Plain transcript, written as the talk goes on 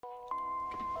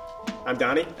I'm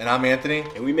Donny. And I'm Anthony.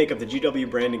 And we make up the GW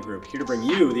Branding Group, here to bring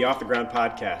you the Off the Ground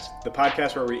podcast, the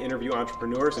podcast where we interview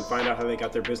entrepreneurs and find out how they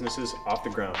got their businesses off the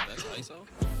ground.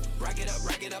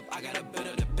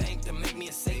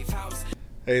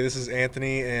 Hey, this is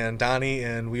Anthony and Donny,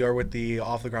 and we are with the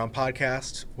Off the Ground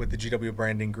podcast with the GW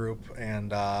Branding Group.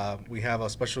 And we have a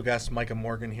special guest, Micah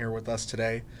Morgan, here with us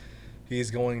today.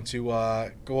 He's going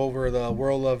to go over the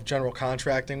world of general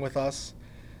contracting with us.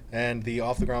 And the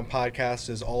Off the Ground podcast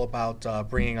is all about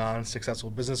bringing on successful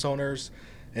business owners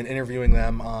and interviewing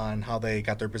them on how they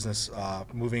got their business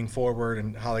moving forward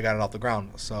and how they got it off the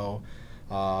ground. So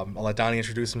I'll let Donny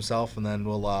introduce himself, and then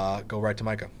we'll go right to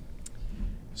Micah.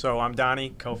 So I'm Donny,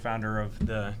 co-founder of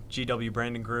the GW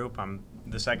Branding Group. I'm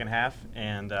the second half,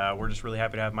 and we're just really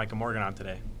happy to have Micah Morgan on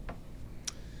today.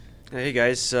 Hey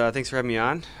guys, thanks for having me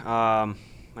on.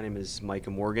 My name is Micah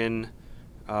Morgan,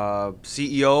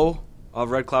 CEO of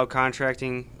Red Cloud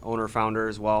Contracting, owner, founder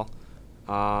as well.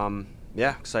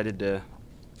 Excited to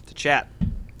chat.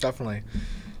 Definitely.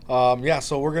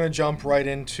 So we're going to jump right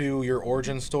into your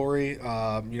origin story.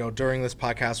 During this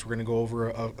podcast, we're going to go over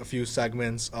a few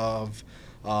segments of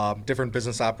different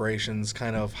business operations,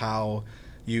 kind of how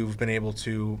you've been able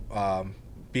to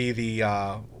be the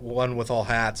one with all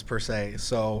hats, per se.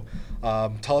 So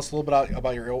tell us a little bit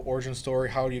about your origin story,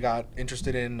 how you got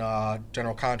interested in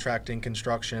general contracting,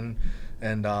 construction,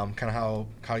 and kind of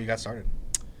how you got started.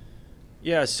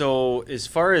 Yeah, so as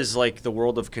far as like the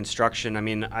world of construction, I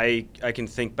mean, I can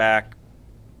think back,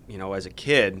 as a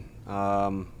kid,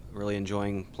 really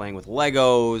enjoying playing with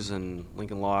Legos and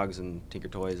Lincoln Logs and Tinker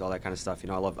Toys, all that kind of stuff. I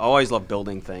always loved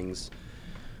building things.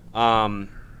 So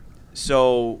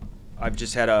I've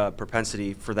just had a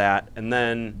propensity for that. And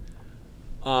then,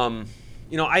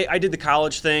 I did the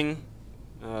college thing,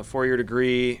 4-year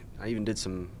degree. I even did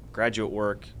some graduate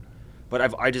work.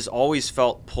 But I just always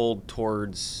felt pulled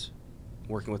towards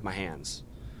working with my hands,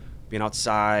 being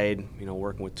outside,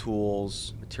 working with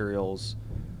tools, materials.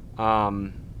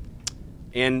 And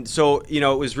so,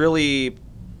 it was really,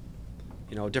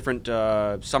 different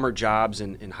summer jobs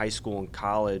in high school and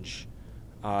college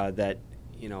that,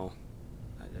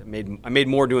 I made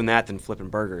more doing that than flipping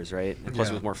burgers, right? And plus,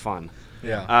 It was more fun.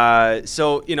 Yeah.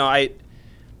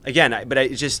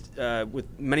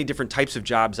 With many different types of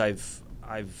jobs I've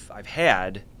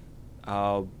had,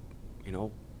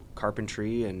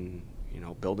 carpentry and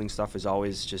building stuff has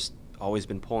always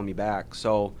been pulling me back.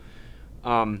 So,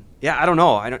 I don't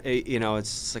know.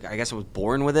 It's like I guess I was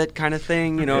born with it, kind of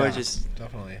thing. It's just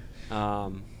definitely.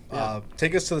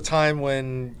 Take us to the time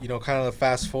when kind of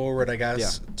fast forward, I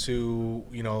guess, to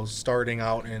starting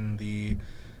out in the,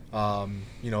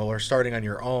 or starting on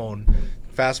your own.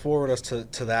 Fast forward us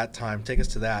to that time. Take us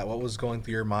to that. What was going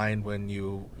through your mind when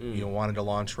you wanted to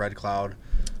launch Red Cloud,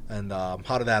 and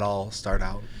how did that all start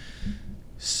out?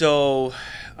 So,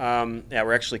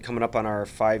 we're actually coming up on our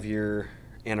 5-year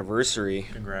anniversary.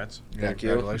 Congrats. Thank you.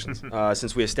 Congratulations.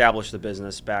 Since we established the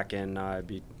business back in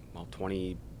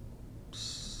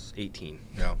 2018.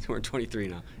 Yeah. We're 23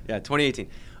 now. Yeah, 2018.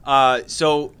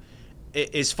 So,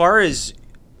 as far as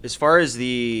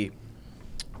the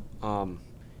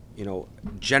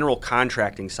general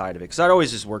contracting side of it, because I'd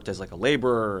always just worked as like a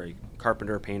laborer, or a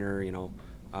carpenter, painter,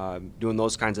 doing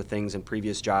those kinds of things in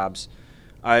previous jobs.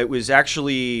 It was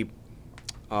actually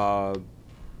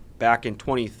back in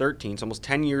 2013, so almost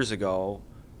 10 years ago,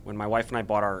 when my wife and I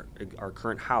bought our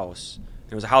current house.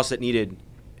 It was a house that needed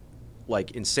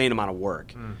like insane amount of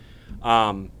work.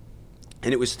 And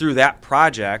it was through that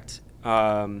project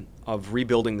of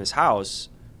rebuilding this house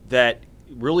that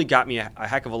really got me a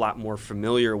heck of a lot more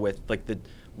familiar with like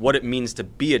what it means to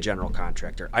be a general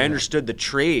contractor. I understood the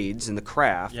trades and the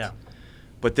craft,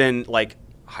 but then like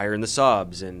hiring the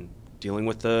subs and dealing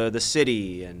with the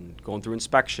city and going through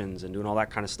inspections and doing all that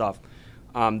kind of stuff.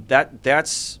 That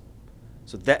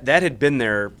had been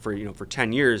there for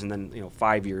 10 years, and then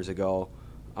 5 years ago,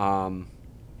 I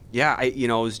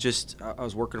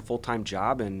was working a full-time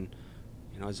job, and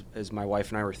as my wife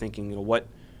and I were thinking, what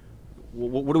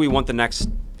do we want the next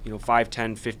 5,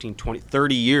 10, 15, 20,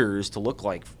 30 years to look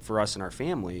like for us and our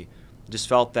family? Just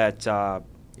felt that I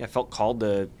felt called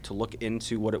to look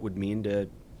into what it would mean to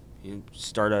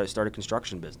start a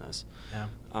construction business.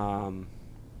 It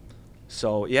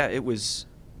was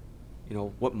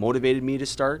what motivated me to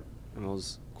start. It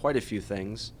was quite a few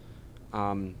things.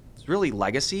 It's really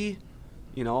legacy,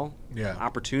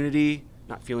 opportunity,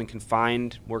 not feeling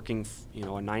confined, working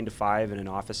a 9 to 5 in an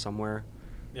office somewhere.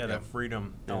 Yeah, that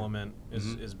freedom element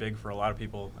is big for a lot of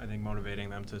people. I think motivating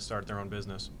them to start their own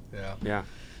business. Yeah. Yeah.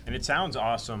 And it sounds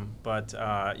awesome, but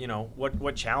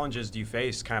what challenges do you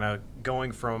face kind of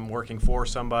going from working for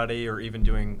somebody or even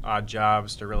doing odd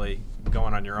jobs to really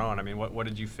going on your own? I mean, what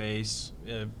did you face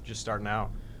just starting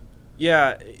out?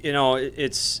 Yeah,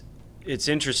 it's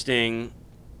interesting.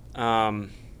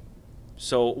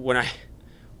 So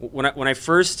when I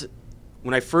first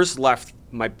left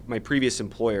my previous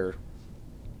employer,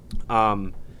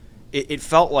 it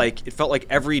felt like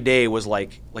every day was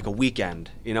like a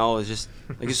weekend. It was just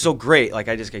like it's so great. Like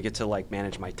I get to like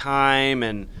manage my time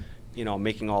and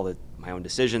making all my own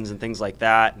decisions and things like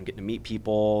that, and getting to meet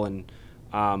people and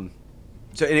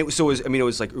it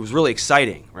was really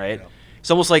exciting, right? Yeah. It's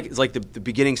almost like the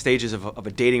beginning stages of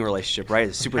a dating relationship, right?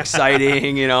 It's super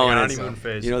exciting, and honeymoon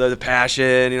phase. The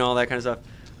passion, all that kind of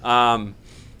stuff.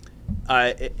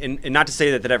 And not to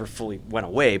say that ever fully went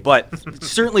away, but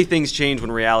certainly things change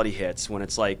when reality hits, when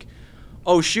it's like,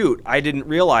 oh shoot, I didn't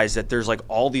realize that there's like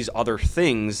all these other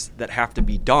things that have to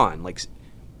be done. Like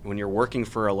when you're working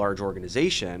for a large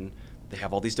organization, they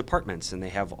have all these departments and they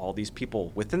have all these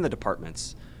people within the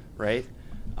departments, right?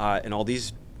 And all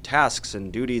these tasks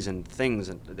and duties and things,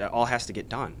 and that all has to get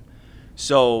done.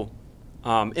 So,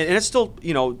 and it's still,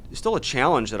 still a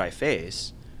challenge that I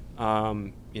face.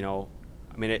 My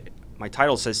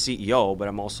title says CEO, but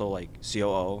I'm also like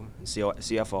COO and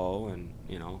CFO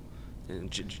and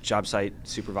job site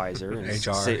supervisor and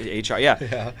HR.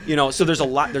 Yeah. So there's a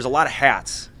lot of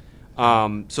hats.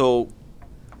 So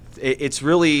it's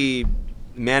really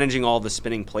managing all the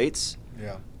spinning plates.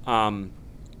 Yeah.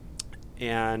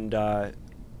 And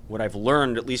what I've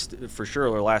learned, at least for sure,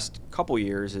 over the last couple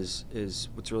years, is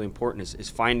what's really important is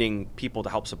finding people to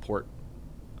help support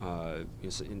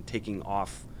in taking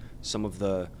off some of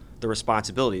the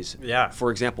responsibilities. Yeah.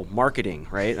 For example, marketing,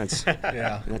 right? That's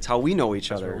that's how we know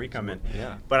each other. That's where we come in.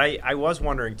 Yeah. But I was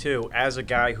wondering too, as a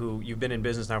guy who you've been in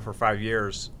business now for 5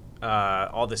 years,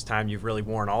 all this time you've really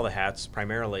worn all the hats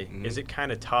primarily. Mm-hmm. Is it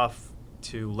kind of tough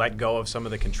to let go of some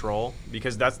of the control?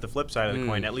 Because that's the flip side of the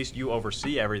coin. At least you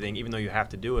oversee everything, even though you have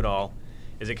to do it all.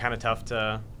 Is it kind of tough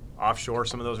to offshore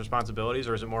some of those responsibilities,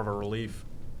 or is it more of a relief?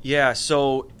 Yeah,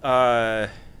 so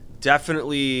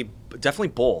definitely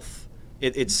both.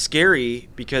 It's scary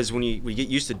because when we get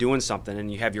used to doing something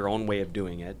and you have your own way of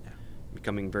doing it,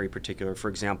 becoming very particular. For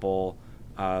example,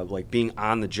 like being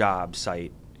on the job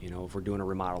site, if we're doing a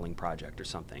remodeling project or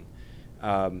something.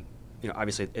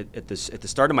 Obviously at the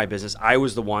start of my business, I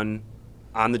was the one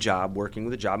on the job, working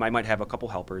with the job. I might have a couple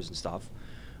helpers and stuff.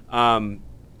 And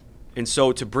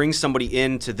so to bring somebody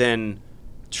in to then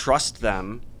trust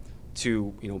them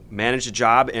to, manage the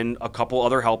job and a couple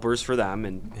other helpers for them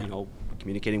and,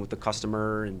 communicating with the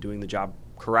customer and doing the job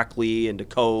correctly and to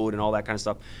code and all that kind of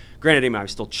stuff. Granted, I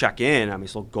still check in, I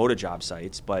still go to job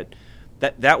sites, but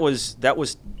that was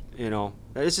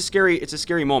it's a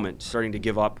scary moment, starting to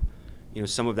give up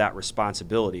some of that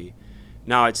responsibility.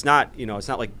 Now it's not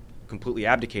like completely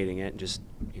abdicating it and just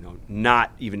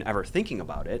not even ever thinking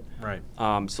about it. Right.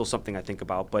 Still something I think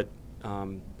about, but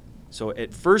so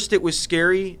at first it was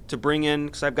scary to bring in,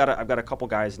 because I've got a couple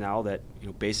guys now that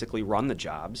basically run the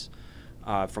jobs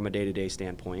from a day-to-day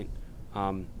standpoint.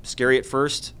 Scary at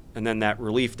first, and then that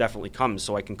relief definitely comes,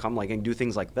 so I can come and do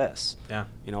things like this. Yeah.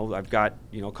 I've got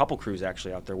a couple crews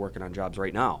actually out there working on jobs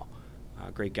right now.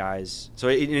 Great guys. So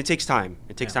it takes time.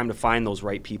 It takes time to find those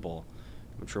right people.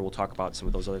 I'm sure we'll talk about some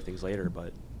of those other things later,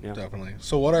 but yeah. Definitely.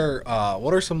 So what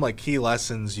are some key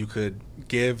lessons you could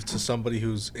give to somebody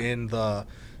who's in the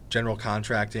general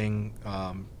contracting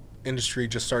industry,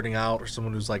 just starting out, or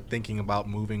someone who's thinking about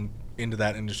moving into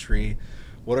that industry?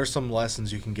 What are some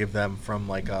lessons you can give them from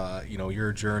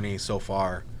your journey so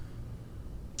far?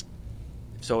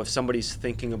 So if somebody's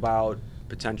thinking about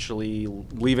potentially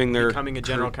leaving their becoming a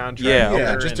general contractor.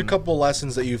 Yeah, just a couple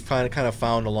lessons that you've kind of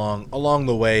found along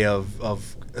the way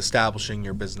of establishing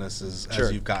your businesses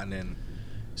as you've gotten in.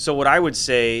 So what I would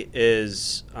say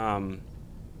is one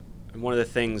of the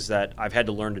things that I've had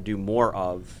to learn to do more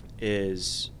of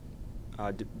is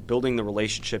building the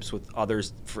relationships with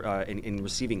others in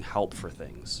receiving help for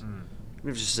things.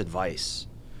 Even just advice,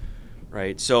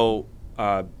 right? So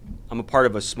I'm a part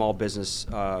of a small business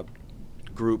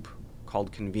group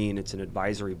called Convene. It's an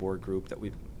advisory board group that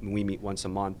we meet once a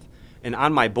month. And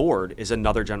on my board is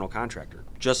another general contractor,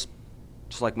 just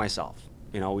like myself.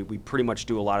 We pretty much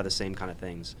do a lot of the same kind of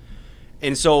things.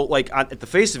 And so at the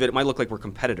face of it, it might look like we're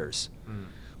competitors.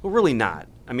 We're really not.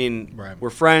 Right. We're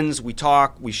friends, we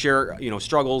talk, we share,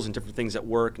 struggles and different things that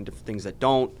work and different things that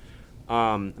don't.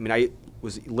 I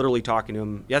was literally talking to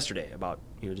him yesterday about,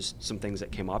 just some things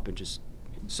that came up, and just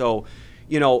so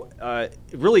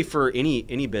really for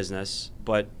any business,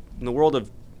 but in the world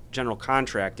of general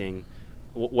contracting,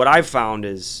 what I've found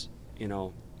is,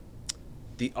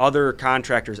 the other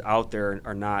contractors out there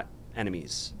are not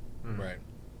enemies. Right.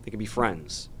 They can be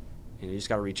friends. You just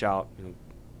got to reach out.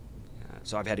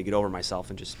 So I've had to get over myself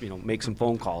and just make some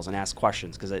phone calls and ask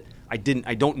questions because I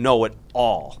don't know it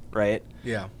all, right?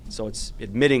 Yeah. So it's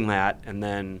admitting that and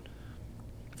then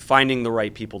finding the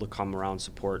right people to come around,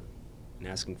 support, and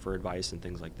asking for advice and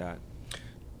things like that.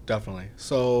 Definitely.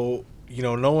 So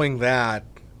knowing that,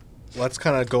 let's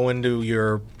kind of go into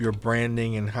your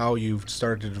branding and how you've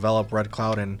started to develop Red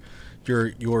Cloud and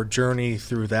your journey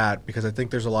through that, because I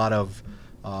think there's a lot of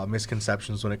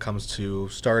misconceptions when it comes to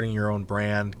starting your own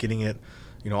brand, getting it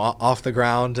off the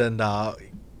ground, and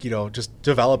just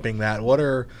developing that. What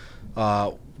are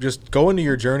just go into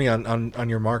your journey on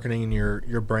your marketing and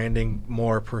your branding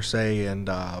more per se, and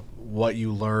what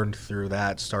you learned through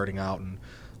that starting out, and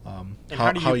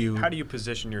how do you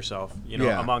position yourself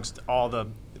amongst all the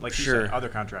you said, other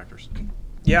contractors.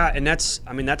 Yeah, and that's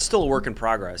still a work in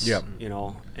progress. Yeah.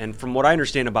 And from what I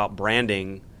understand about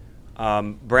branding,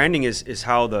 branding is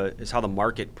how the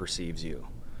market perceives you.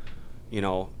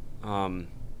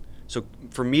 So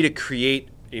for me to create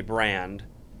a brand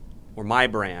or my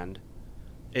brand,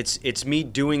 it's me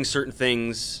doing certain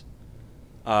things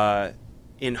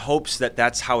in hopes that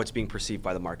that's how it's being perceived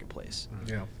by the marketplace.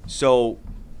 Yeah. So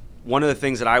one of the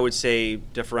things that I would say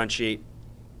differentiate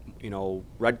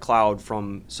Red Cloud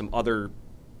from some other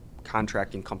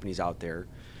contracting companies out there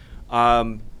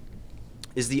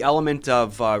is the element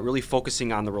of really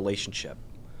focusing on the relationship.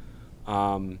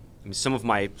 Some of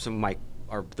my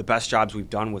are the best jobs we've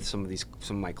done with some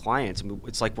of my clients.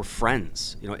 It's like we're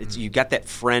friends. You get that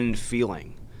friend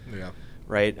feeling. Yeah.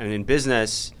 Right. And in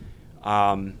business,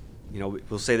 we'll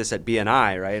say this at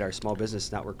BNI, right? Our small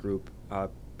business network group.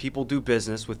 People do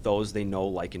business with those they know,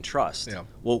 like, and trust. Yeah.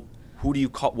 Well, what do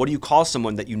you call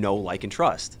someone that you know, like, and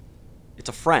trust? It's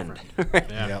a friend. Right?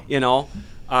 Yeah.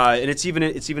 And it's even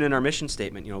in our mission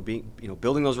statement.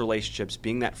 Building those relationships,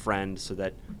 being that friend, so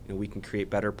that we can create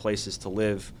better places to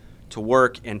live, to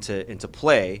work, and to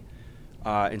play.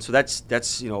 And so that's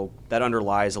that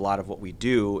underlies a lot of what we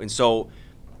do. And so,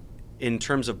 in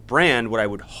terms of brand, what I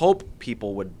would hope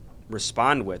people would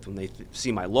respond with when they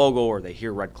see my logo or they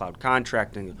hear Red Cloud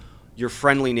Contracting, your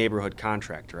friendly neighborhood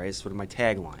contractor, right? It's sort of my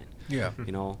tagline. Yeah.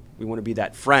 We want to be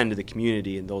that friend to the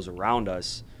community and those around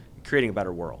us, creating a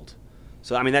better world.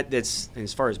 So that's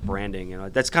as far as branding,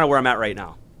 that's kind of where I'm at right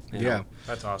now. Yeah.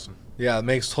 That's awesome. Yeah, it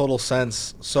makes total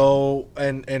sense. So,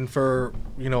 and for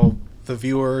the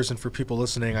viewers and for people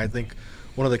listening, I think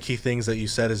one of the key things that you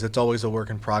said is it's always a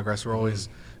work in progress. We're always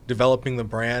developing the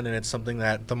brand, and it's something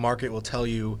that the market will tell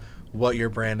you what your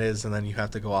brand is, and then you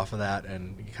have to go off of that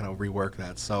and kind of rework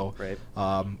that. So, right.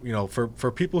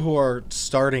 For people who are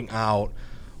starting out,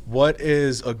 what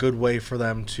is a good way for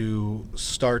them to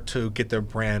start to get their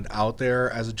brand out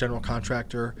there as a general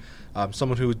contractor?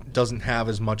 Someone who doesn't have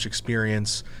as much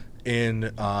experience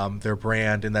in their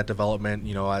brand, in that development,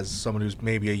 as someone who's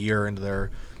maybe a year into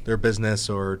their business,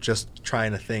 or just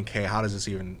trying to think, hey, how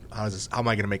am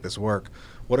I going to make this work?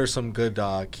 What are some good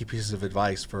key pieces of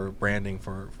advice for branding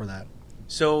for that?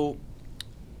 So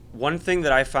one thing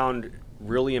that I found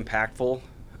really impactful,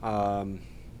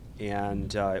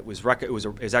 and it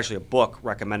was actually a book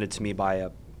recommended to me by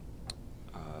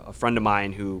a friend of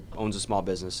mine who owns a small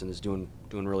business and is doing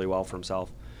really well for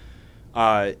himself.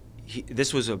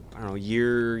 This was a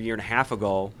year and a half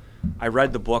ago. I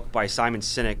read the book by Simon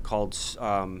Sinek called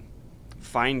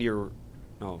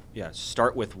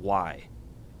Start with Why.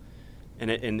 And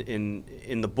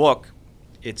in the book,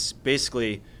 it's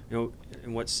basically, and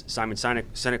what Simon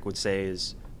Sinek would say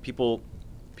is people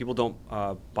don't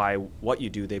buy what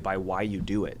you do, they buy why you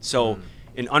do it. So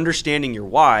in understanding your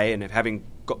why, and having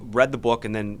read the book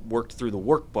and then worked through the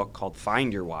workbook called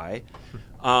Find Your Why,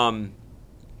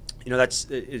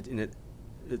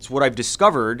 it's what I've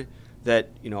discovered, that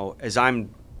as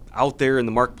I'm out there in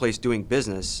the marketplace doing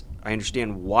business, I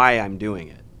understand why I'm doing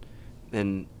it.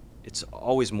 And it's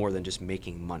always more than just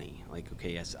making money. Like,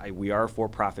 okay, yes, we are a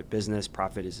for-profit business.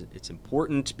 Profit it's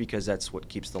important because that's what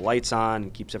keeps the lights on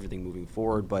and keeps everything moving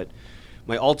forward. But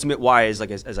my ultimate why is, like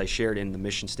as I shared in the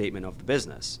mission statement of the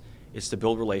business, is to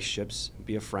build relationships,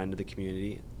 be a friend to the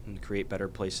community, and create better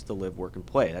places to live, work, and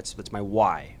play. That's my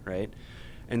why, right?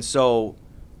 And so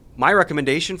my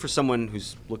recommendation for someone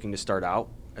who's looking to start out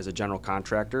as a general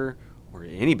contractor or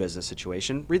in any business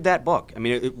situation, read that book.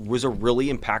 It was a really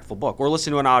impactful book. Or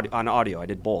listen to an audio. I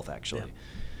did both, actually.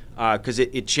 Because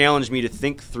it challenged me to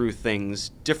think through things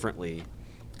differently.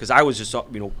 Because I was just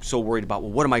so worried about,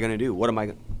 well, what am I going to do?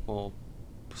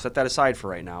 set that aside for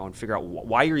right now and figure out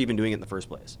why you're even doing it in the first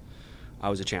place.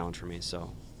 Was a challenge for me.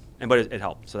 So, but it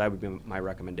helped. So that would be my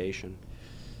recommendation.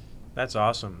 That's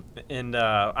awesome. And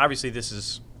obviously,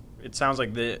 it sounds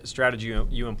like the strategy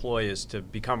you employ is to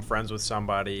become friends with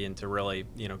somebody and to really,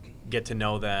 get to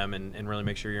know them and really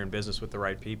make sure you're in business with the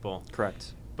right people.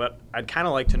 Correct. But I'd kind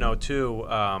of like to know too,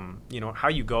 how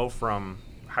you go from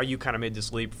how you kind of made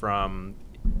this leap from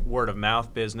word of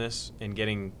mouth business and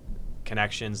getting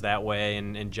connections that way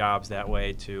and jobs that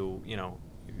way to,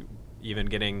 even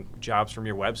getting jobs from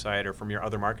your website or from your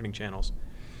other marketing channels.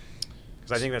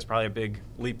 Because I think that's probably a big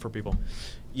leap for people.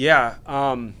 Yeah.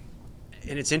 And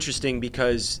it's interesting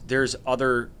because there's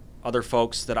other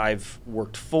folks that I've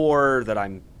worked for that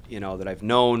that I've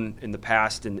known in the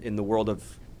past in the world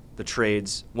of the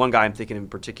trades. One guy I'm thinking in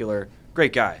particular,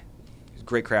 great guy, he's a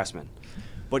great craftsman,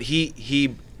 but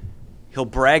he'll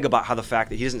brag about how the fact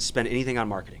that he doesn't spend anything on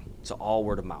marketing. It's all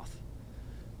word of mouth.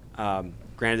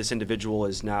 Granted, this individual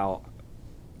is now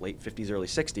late 50s, early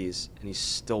 60s, and he's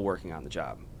still working on the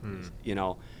job.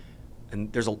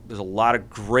 And there's a lot of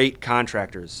great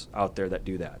contractors out there that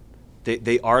do that.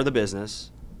 They are the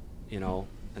business, and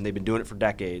they've been doing it for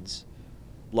decades.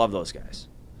 Love those guys.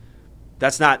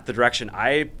 That's not the direction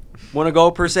I want to go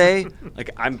per se. Like,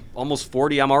 I'm almost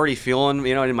 40. I'm already feeling,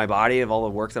 in my body of all the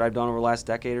work that I've done over the last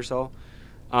decade or so.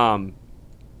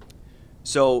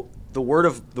 So the word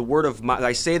of mouth.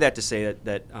 I say that to say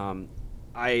that I'm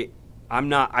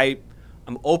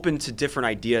open to different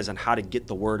ideas on how to get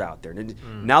the word out there. And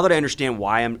now that I understand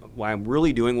why I'm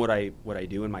really doing what I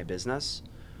do in my business,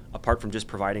 apart from just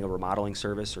providing a remodeling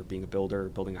service or being a builder, or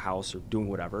building a house or doing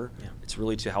whatever, it's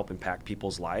really to help impact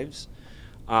people's lives.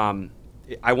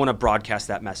 I want to broadcast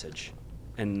that message.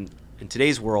 And in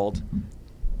today's world,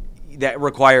 that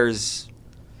requires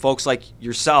folks like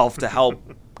yourself to help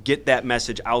get that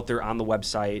message out there on the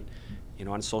website,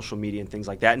 on social media and things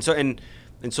like that. And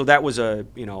so that was I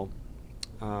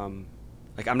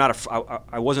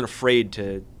wasn't afraid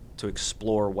to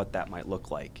explore what that might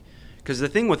look like. Because the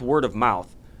thing with word of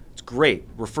mouth, it's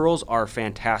great. Referrals are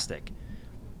fantastic.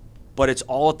 But it's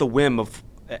all at the whim of,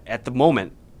 at the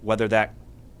moment, whether that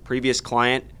previous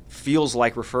client feels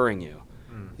like referring you.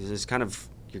 It's kind of,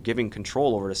 you're giving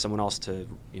control over to someone else to,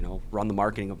 run the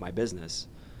marketing of my business.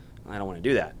 I don't want to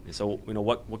do that. And so,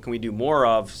 what can we do more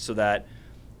of so that,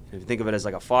 if you think of it as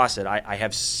like a faucet, I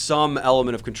have some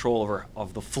element of control over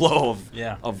of the flow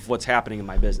of what's happening in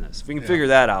my business. If we can figure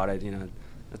that out,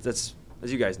 that's,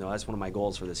 as you guys know, that's one of my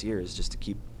goals for this year, is just to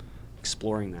keep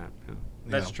exploring that.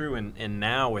 That's true, and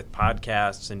now with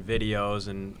podcasts and videos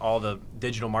and all the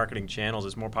digital marketing channels,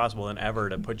 it's more possible than ever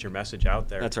to put your message out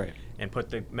there. That's right. And put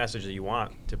the message that you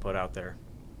want to put out there.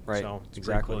 Right. So it's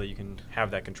exactly. pretty cool that you can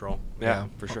have that control. Yeah,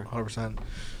 for sure. 100%.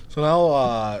 So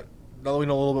now that we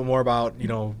know a little bit more about,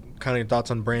 kind of your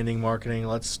thoughts on branding, marketing,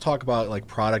 let's talk about like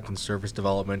product and service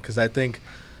development. Because I think,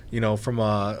 from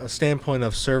a standpoint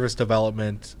of service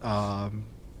development,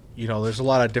 there's a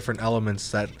lot of different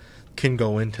elements that can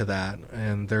go into that.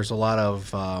 And there's a lot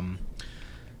of,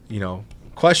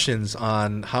 questions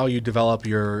on how you develop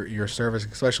your service,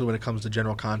 especially when it comes to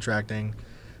general contracting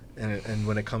and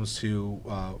when it comes to,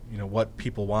 what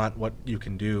people want, what you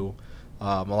can do.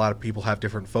 A lot of people have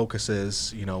different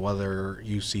focuses, whether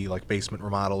you see like basement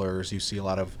remodelers, you see a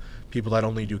lot of people that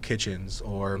only do kitchens,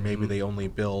 or maybe they only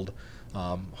build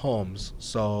homes.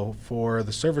 So for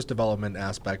the service development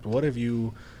aspect, what have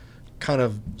you kind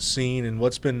of seen and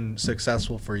what's been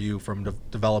successful for you from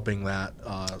developing that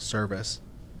service?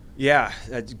 Yeah,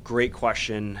 that's a great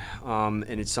question. And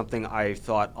it's something I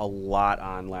thought a lot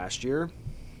on last year.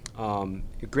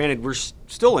 Granted, we're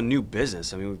still a new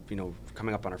business. I mean,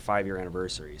 coming up on our 5-year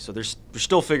anniversary, so we're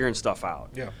still figuring stuff out.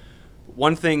 Yeah.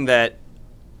 One thing that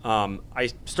I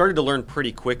started to learn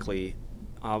pretty quickly,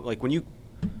 like when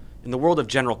in the world of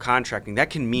general contracting,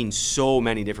 that can mean so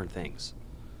many different things.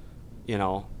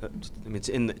 It's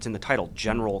in the title,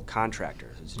 general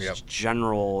contractor. It's just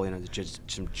general, just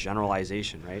some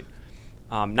generalization, right?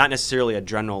 Not necessarily a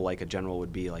general like a general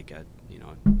would be like a,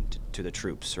 to the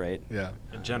troops, right? Yeah.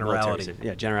 A generality.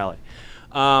 Yeah, generality.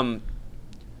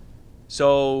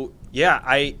 So yeah,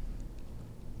 I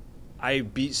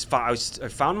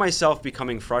found myself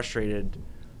becoming frustrated.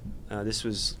 This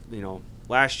was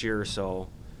last year or so,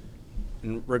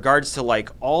 in regards to like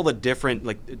all the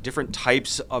different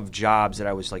types of jobs that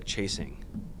I was like chasing,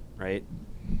 right?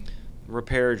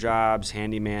 Repair jobs,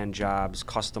 handyman jobs,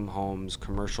 custom homes,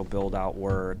 commercial build out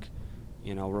work,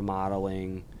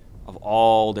 remodeling of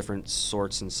all different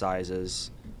sorts and sizes,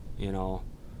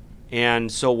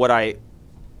 And so what I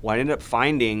ended up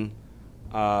finding,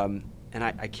 and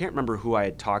I can't remember who I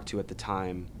had talked to at the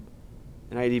time,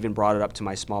 and I had even brought it up to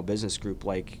my small business group,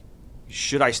 like,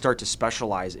 should I start to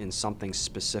specialize in something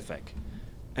specific?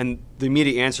 And the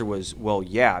immediate answer was, well,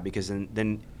 yeah, because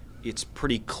then it's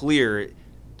pretty clear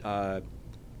to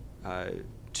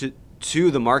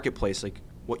the marketplace, like,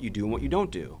 what you do and what you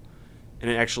don't do. And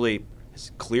it actually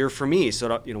is clear for me. So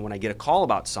that, when I get a call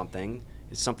about something,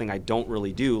 it's something I don't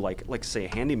really do, like say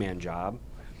a handyman job.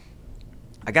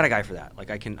 I got a guy for that. Like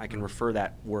I can refer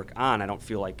that work on. I don't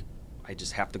feel like I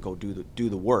just have to go do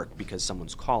the work because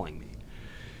someone's calling me.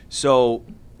 So,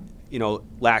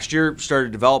 last year started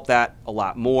to develop that a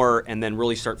lot more, and then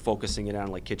really start focusing it on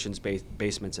like kitchens,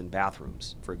 basements, and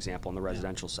bathrooms, for example, on the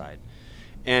residential side.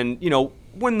 And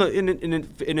when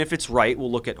and if it's right,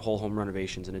 we'll look at whole home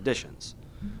renovations and additions.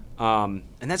 And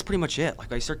that's pretty much it.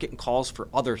 Like I start getting calls for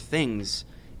other things.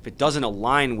 If it doesn't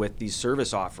align with these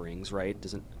service offerings, right? It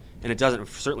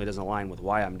certainly doesn't align with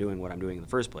why I'm doing what I'm doing in the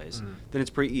first place. Then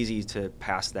it's pretty easy to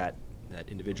pass that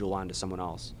individual on to someone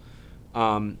else.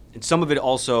 And some of it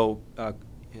also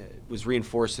was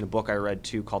reinforced in a book I read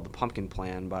too called The Pumpkin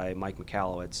Plan by Mike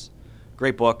McCallowitz.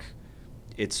 Great book.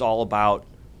 It's all about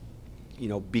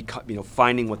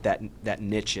finding what that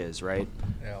niche is, right?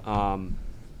 Yeah.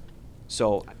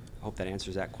 So I hope that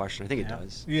answers that question. I think it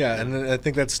does. Yeah, and I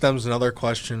think that stems another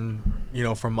question,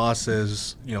 from us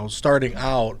is, starting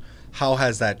out, how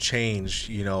has that changed?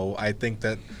 I think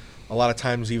that a lot of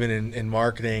times even in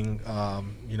marketing,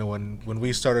 when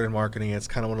we started in marketing, it's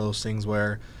kind of one of those things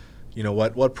where,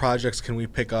 what projects can we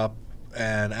pick up?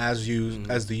 And as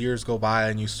the years go by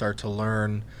and you start to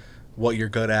learn what you're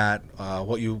good at,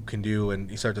 what you can do,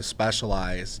 and you start to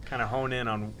specialize. Kind of hone in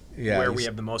on where we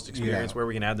have the most experience, where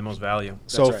we can add the most value.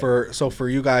 So for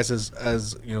you guys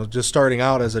as just starting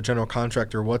out as a general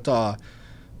contractor,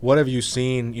 what have you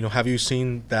seen? Have you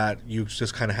seen that you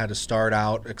just kind of had to start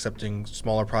out accepting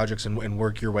smaller projects and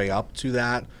work your way up to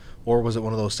that? Or was it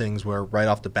one of those things where right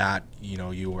off the bat,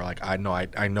 you were like, I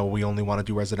know we only want to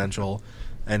do residential,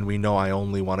 and we know I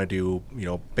only want to do,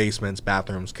 basements,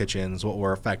 bathrooms, kitchens, what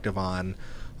we're effective on,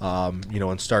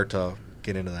 and start to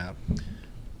get into that?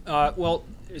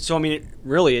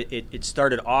 It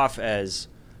started off as,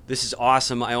 this is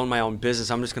awesome. I own my own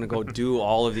business. I'm just going to go do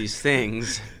all of these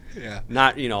things. Yeah.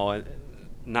 Not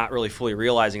really fully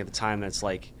realizing at the time that it's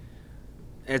like,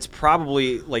 it's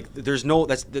probably like there's no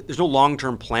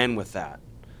long-term plan with that.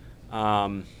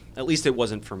 At least it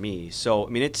wasn't for me. So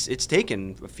it's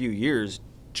taken a few years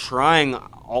trying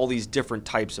all these different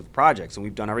types of projects, and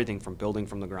we've done everything from building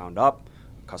from the ground up,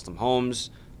 custom homes,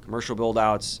 commercial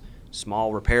build-outs,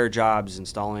 small repair jobs,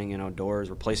 installing doors,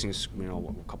 replacing a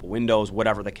couple windows,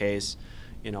 whatever the case,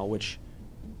 which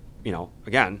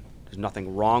again, there's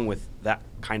nothing wrong with that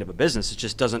kind of a business. It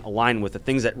just doesn't align with the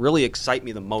things that really excite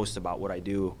me the most about what I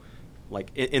do, like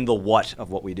in the what of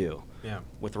what we do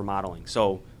with remodeling.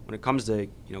 So when it comes to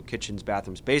kitchens,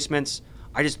 bathrooms, basements,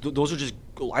 I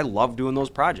love doing those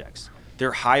projects.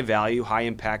 They're high value, high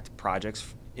impact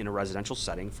projects in a residential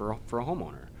setting for a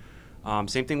homeowner.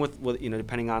 Same thing with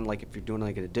depending on like if you're doing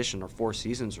like an addition or Four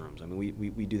Seasons rooms.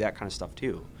 We do that kind of stuff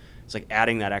too. It's like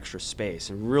adding that extra space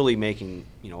and really making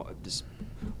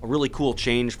a really cool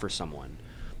change for someone.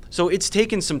 So it's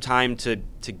taken some time to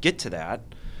get to that.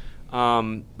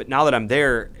 But now that I'm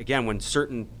there, again, when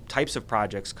certain types of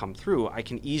projects come through, I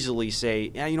can easily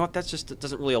say, yeah, that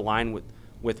doesn't really align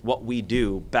with what we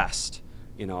do best.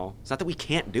 It's not that we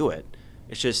can't do it.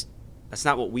 It's just that's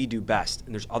not what we do best.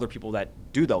 And there's other people that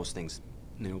do those things,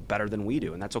 better than we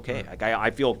do, and that's okay. Like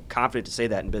I feel confident to say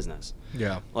that in business.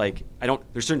 Yeah. Like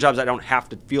there's certain jobs I don't have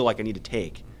to feel like I need to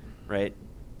take, right?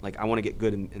 Like I want to get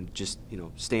good and just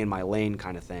stay in my lane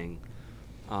kind of thing,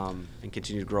 and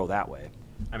continue to grow that way.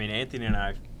 Anthony and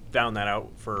I found that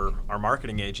out for our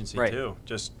marketing agency too.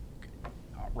 Just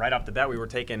right off the bat, we were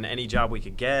taking any job we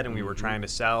could get, and we were trying to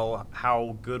sell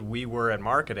how good we were at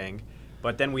marketing.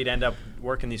 But then we'd end up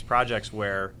working these projects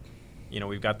where,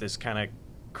 we've got this kind of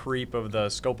creep of the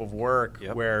scope of work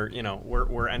where,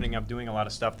 we're ending up doing a lot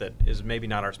of stuff that is maybe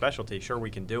not our specialty. Sure, we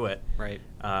can do it. Right.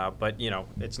 But,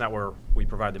 it's not where we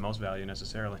provide the most value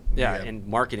necessarily. Yeah, and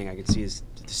marketing I could see is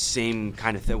the same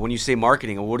kind of thing. When you say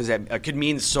marketing, what does that? It could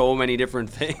mean so many different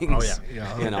things. Oh,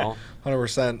 yeah.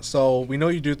 100%. So we know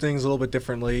you do things a little bit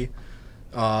differently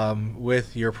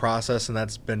with your process, and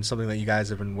that's been something that you guys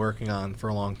have been working on for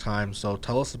a long time. So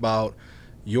tell us about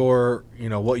your,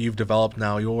 what you've developed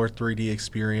now, your 3D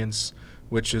experience,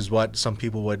 which is what some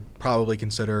people would probably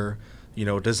consider,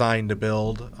 design to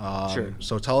build. Sure.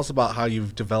 So tell us about how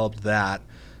you've developed that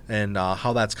and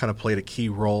how that's kind of played a key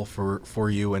role for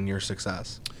you and your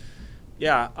success.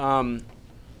 Yeah.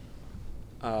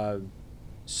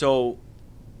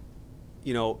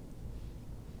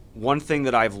 one thing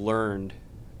that I've learned,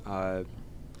 and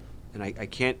I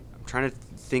can't. I'm trying to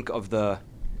think of the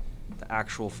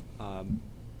actual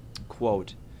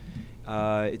quote.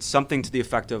 It's something to the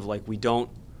effect of like we don't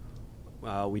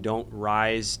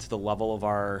rise to the level of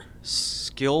our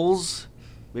skills.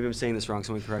 Maybe I'm saying this wrong.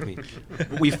 Someone correct me.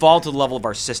 We fall to the level of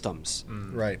our systems.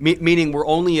 Right. Meaning we're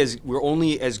only as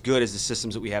good as the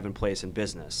systems that we have in place in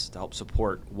business to help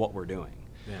support what we're doing.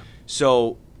 Yeah.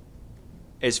 So,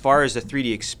 as far as the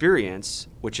 3D experience,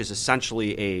 which is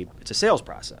essentially it's a sales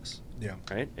process. Yeah.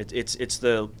 Right. It's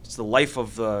the life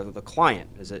of the client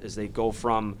as they go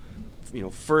from,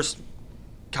 first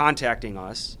contacting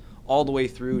us all the way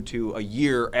through to a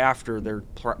year after their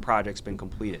project's been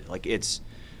completed. Like it's,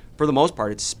 for the most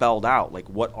part, it's spelled out. Like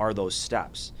what are those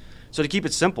steps? So to keep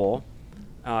it simple,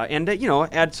 and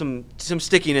add some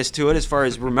stickiness to it as far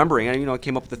as remembering. I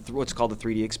came up with what's called the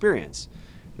 3D experience.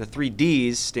 The 3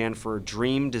 Ds stand for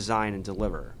dream, design, and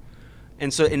deliver.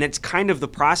 And it's kind of the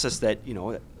process that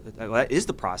that is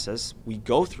the process we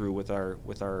go through with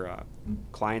our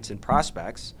clients and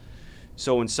prospects.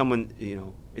 So when someone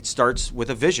it starts with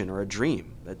a vision or a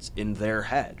dream that's in their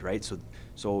head, right?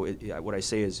 So what I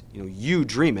say is you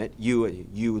dream it,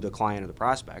 you the client or the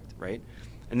prospect, right?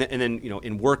 And then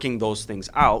in working those things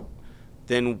out,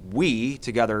 then we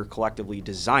together collectively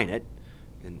design it.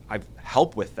 And I've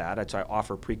helped with that. I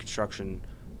offer pre-construction,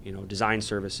 design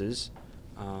services.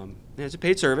 And it's a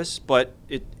paid service, but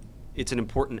it's an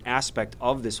important aspect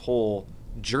of this whole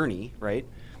journey, right?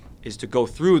 Is to go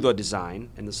through the design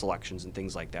and the selections and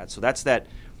things like that. So that's that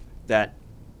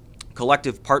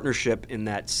collective partnership in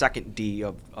that second D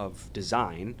of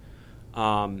design.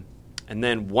 And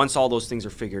then once all those things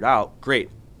are figured out, great,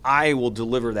 I will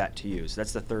deliver that to you. So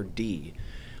that's the third D.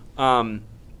 And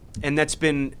that's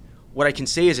been, what I can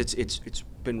say is it's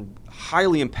been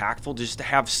highly impactful just to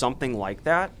have something like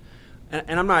that.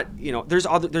 And I'm not, there's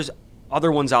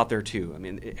other ones out there too. I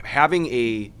mean, having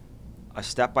a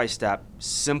step-by-step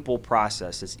simple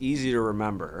process that's easy to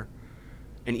remember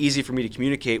and easy for me to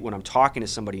communicate when I'm talking to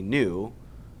somebody new,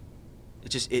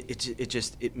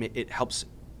 it helps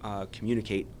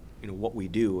communicate what we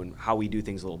do and how we do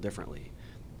things a little differently.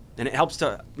 And it helps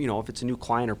to, if it's a new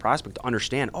client or prospect, to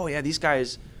understand, oh yeah, these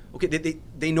guys, okay,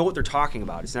 they know what they're talking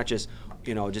about. It's not just,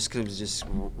 just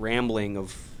rambling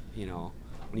of,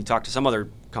 when you talk to some other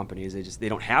companies, they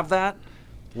don't have that.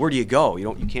 Where do you go?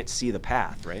 You can't see the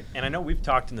path, right? And I know we've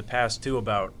talked in the past too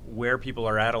about where people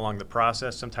are at along the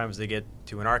process. Sometimes they get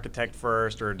to an architect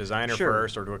first, or a designer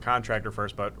first, or to a contractor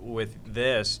first. But with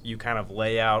this, you kind of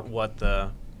lay out what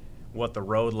the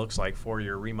road looks like for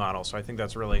your remodel. So I think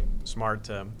that's really smart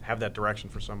to have that direction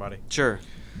for somebody. Sure.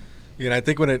 Yeah, and I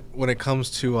think when it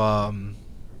comes to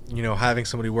having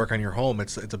somebody work on your home,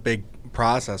 it's a big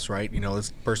process, right?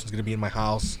 This person's going to be in my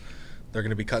house. They're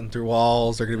going to be cutting through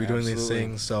walls. They're going to be doing these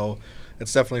things. So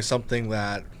it's definitely something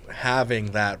that having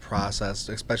that process,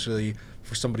 especially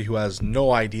for somebody who has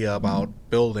no idea about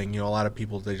building, a lot of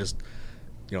people, they just,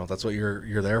 that's what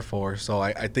you're there for. So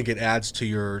I think it adds to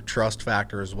your trust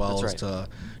factor as well. That's right.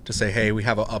 To say, hey, we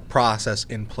have a process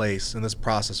in place, and this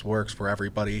process works for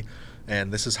everybody,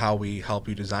 and this is how we help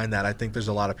you design that. I think there's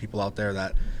a lot of people out there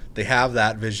that they have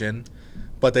that vision,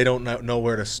 but they don't know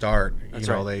where to start. That's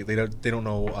right. They don't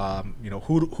know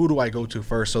who do I go to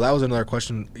first. So that was another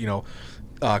question.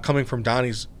 Coming from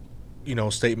Donnie's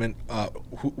statement,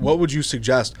 what would you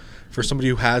suggest for somebody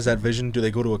who has that vision? Do they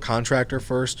go to a contractor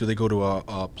first? Do they go to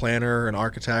a planner, an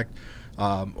architect?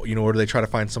 Or do they try to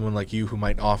find someone like you who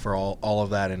might offer all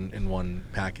of that in one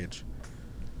package?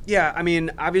 Yeah, I mean,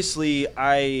 obviously,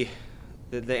 the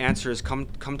answer is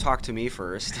come talk to me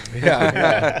first.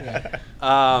 Yeah.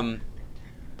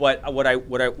 But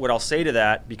what I'll say to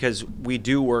that, because we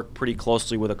do work pretty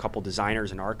closely with a couple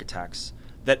designers and architects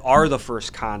that are the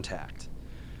first contact.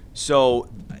 So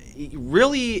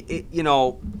really,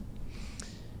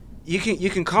 you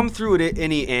can come through it at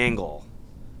any angle.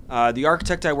 The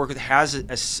architect I work with has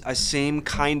a same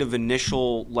kind of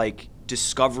initial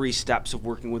discovery steps of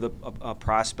working with a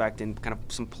prospect and kind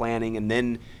of some planning, and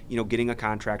then getting a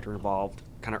contractor involved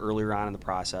kind of earlier on in the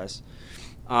process.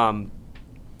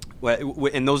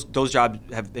 And those jobs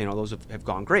have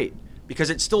gone great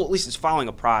because it's still, at least it's following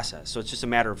a process. So it's just a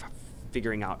matter of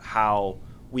figuring out how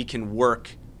we can work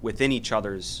within each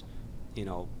other's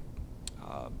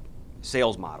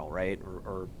sales model, right,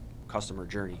 or customer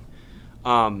journey.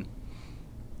 But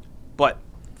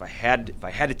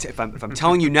if I'm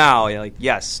telling you now,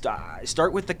 yes,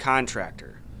 start with the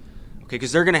contractor, okay,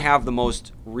 because they're going to have the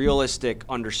most realistic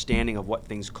understanding of what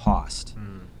things cost.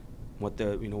 What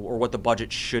the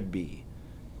budget should be,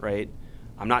 right?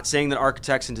 I'm not saying that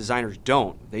architects and designers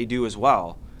don't. They do as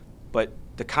well. but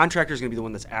the contractor is going to be the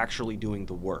one that's actually doing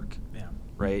the work. Yeah.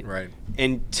 Right? Right.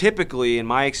 And typically, in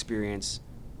my experience,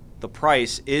 the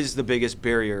price is the biggest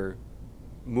barrier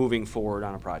moving forward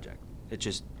on a project. It's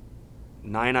just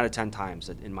 9 out of 10 times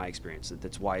in my experience.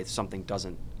 That's why something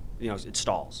doesn't, it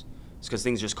stalls. It's because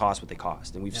things just cost what they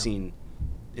cost. And we've seen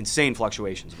insane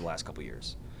fluctuations over the last couple of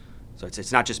years. So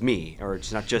it's not just me, or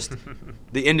it's not just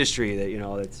the industry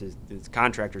that, it's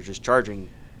contractors just charging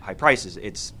high prices.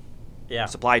 It's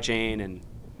supply chain and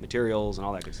materials and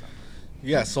all that good stuff.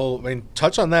 Yeah, so I mean,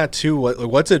 touch on that too.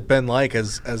 What's it been like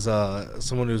as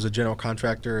someone who's a general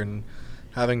contractor and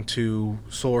having to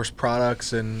source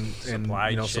products and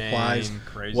supply chain, supplies?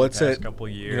 Crazy what's past it? Couple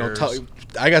years.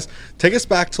 I guess take us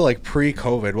back to like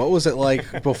pre-COVID. What was it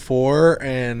like before,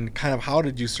 and kind of how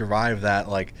did you survive that?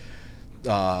 Like,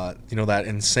 that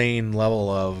insane level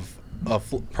of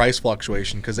price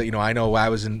fluctuation, because I know I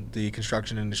was in the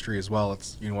construction industry as well.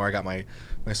 It's where I got my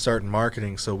start in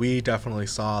marketing, so we definitely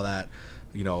saw that.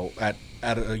 At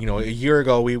a year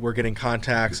ago, we were getting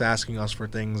contacts asking us for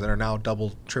things that are now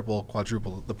double, triple,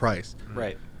 quadruple the price.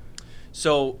 Right.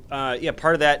 So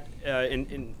part of that,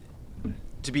 and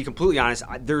to be completely honest,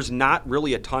 there's not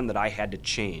really a ton that I had to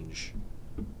change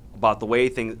about the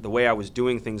way I was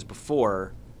doing things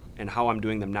before and how I'm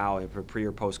doing them now, pre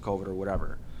or post COVID or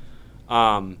whatever.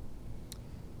 And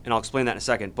I'll explain that in a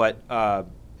second. But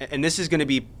and this is going to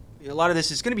be a lot of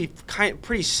this is going to be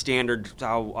pretty standard to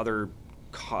how other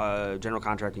general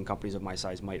contracting companies of my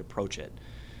size might approach it.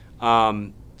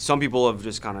 Some people have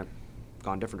just kind of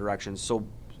gone different directions. So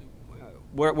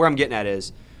where I'm getting at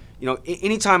is,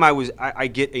 anytime I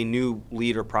get a new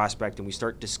lead or prospect and we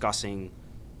start discussing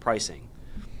pricing,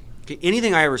 okay,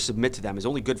 anything I ever submit to them is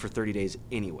only good for 30 days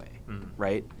anyway,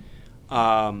 right?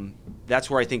 That's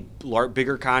where I think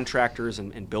bigger contractors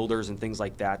and builders and things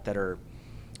like that are,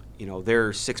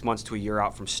 they're 6 months to a year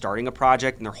out from starting a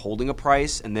project and they're holding a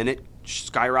price and then it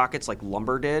skyrockets like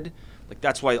lumber did. Like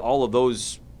that's why all of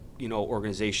those,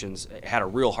 organizations had a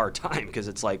real hard time, because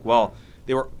it's like, well,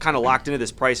 they were kind of locked into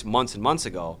this price months and months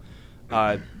ago.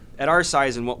 At our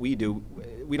size and what we do,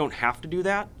 we don't have to do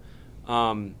that.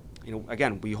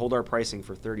 Again, we hold our pricing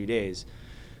for 30 days.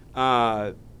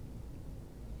 Plus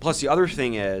the other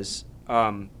thing is,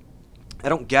 I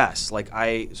don't guess.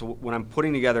 So when I'm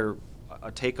putting together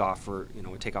a takeoff for,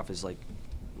 a takeoff is like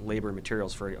labor and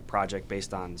materials for a project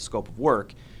based on scope of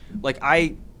work. Like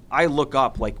I look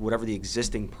up like whatever the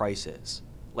existing price is,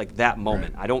 like that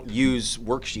moment. Right. I don't use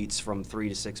worksheets from 3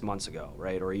 to 6 months ago,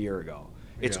 right, or a year ago.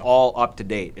 It's all up to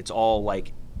date. It's all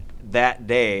like that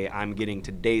day I'm getting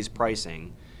today's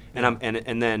pricing, and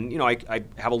then I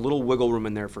have a little wiggle room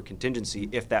in there for contingency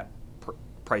if that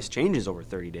price changes over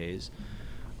 30 days.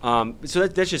 So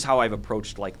that's just how I've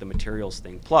approached like the materials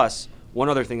thing. Plus, one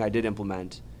other thing I did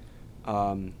implement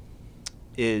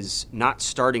is not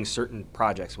starting certain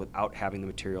projects without having the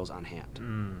materials on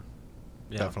hand.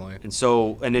 Yeah. Definitely. And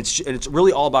so, and it's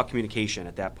really all about communication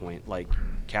at that point. Like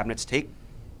cabinets take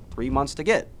 3 months to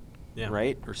get,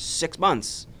 right, or 6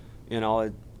 months. We're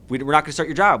not going to start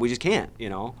your job. We just can't.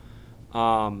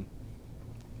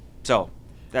 So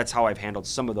that's how I've handled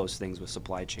some of those things with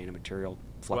supply chain and material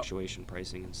fluctuation,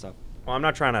 pricing, and stuff. Well, I'm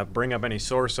not trying to bring up any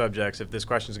sore subjects if this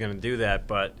question is going to do that,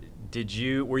 but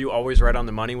were you always right on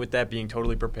the money with that, being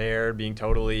totally prepared, being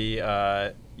totally,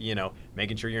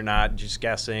 making sure you're not just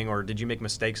guessing, or did you make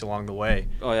mistakes along the way?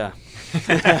 Oh, yeah.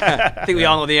 I think we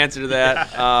all know the answer to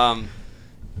that.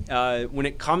 When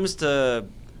it comes to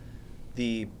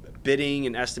the bidding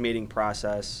and estimating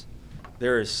process,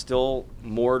 there is still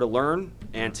more to learn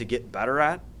and to get better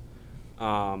at.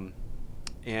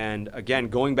 And again,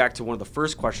 going back to one of the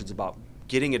first questions about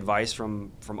getting advice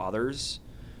from others,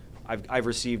 I've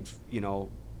received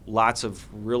lots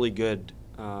of really good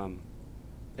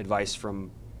advice from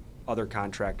other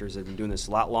contractors that have been doing this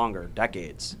a lot longer,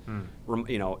 decades.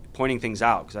 Pointing things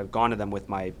out, because I've gone to them with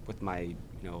my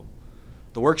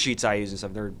the worksheets I use and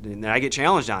stuff. And then I get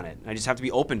challenged on it. I just have to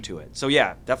be open to it. So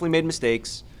yeah, definitely made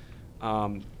mistakes,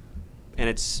 and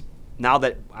it's. Now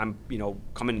that I'm,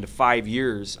 coming into 5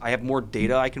 years, I have more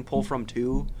data I can pull from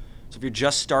too. So if you're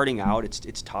just starting out,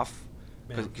 it's tough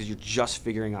because you're just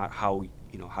figuring out how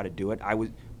to do it.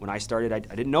 When I started, I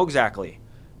didn't know exactly.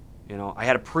 I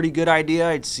had a pretty good idea.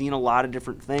 I'd seen a lot of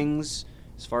different things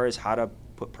as far as how to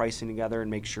put pricing together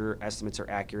and make sure estimates are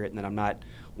accurate, and that I'm not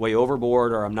way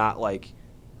overboard, or I'm not like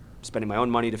spending my own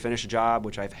money to finish a job,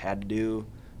 which I've had to do.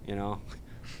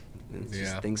 It's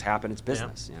just, things happen. It's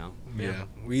business, Yeah.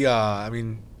 We, I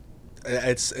mean,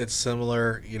 it's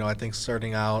similar. I think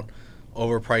starting out,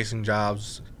 overpricing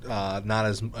jobs, not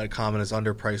as common as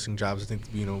underpricing jobs. I think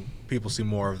people see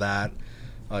more of that.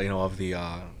 of the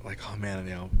like, oh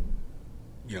man,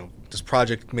 this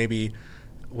project maybe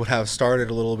would have started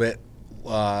a little bit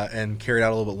and carried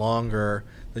out a little bit longer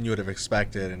than you would have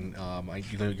expected. And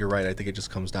you're right. I think it just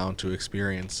comes down to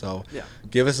experience. So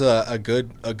give us a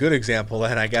good example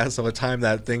then, I guess, of a time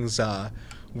that things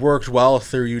worked well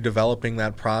through you developing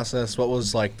that process. What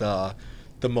was like the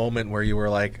moment where you were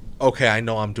like, okay, I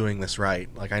know I'm doing this right.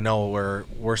 Like, I know we're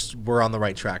on the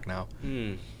right track now.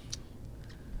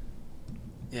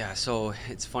 Yeah. So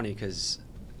it's funny because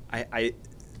I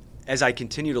as I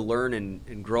continue to learn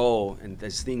and grow, and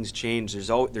as things change, there's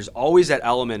always that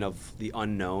element of the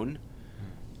unknown,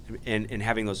 and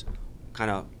having those kind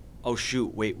of, oh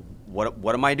shoot, wait,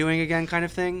 what am I doing again, kind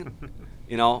of thing,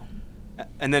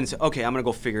 and then it's okay, I'm gonna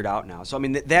go figure it out now. So I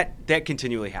mean that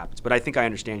continually happens, but I think I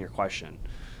understand your question.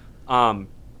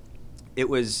 It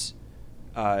was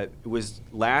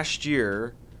last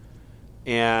year,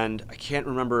 and I can't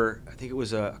remember. I think it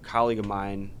was a colleague of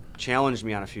mine challenged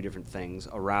me on a few different things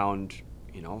around,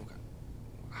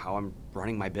 how I'm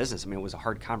running my business. I mean, it was a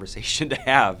hard conversation to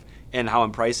have, and how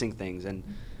I'm pricing things. And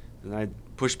I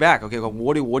pushed back. Okay, well,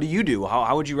 what do you do?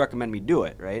 How would you recommend me do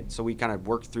it? Right. So we kind of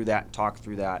worked through that, talked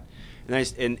through that,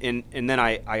 and then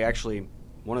I actually,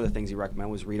 one of the things he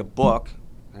recommended was read a book.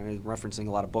 I'm referencing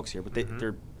a lot of books here, but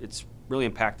it's really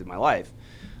impacted my life.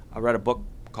 I read a book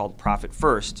called Profit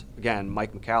First. Again,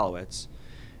 Mike Michalowicz.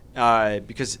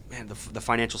 Because man, the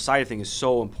financial side of things is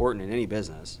so important in any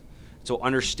business. So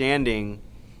understanding,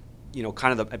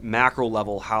 kind of at macro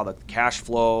level, how the cash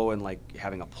flow and like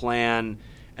having a plan,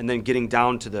 and then getting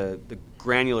down to the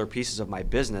granular pieces of my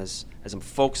business as I'm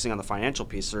focusing on the financial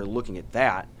piece or looking at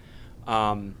that.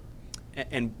 And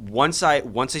once I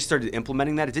started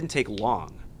implementing that, it didn't take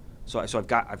long. So I've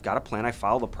got a plan. I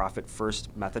follow the Profit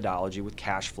First methodology with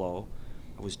cash flow.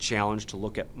 I was challenged to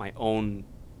look at my own,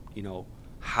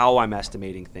 how I'm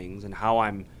estimating things and how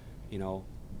I'm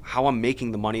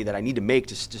making the money that I need to make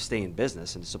to stay in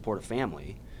business and to support a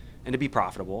family and to be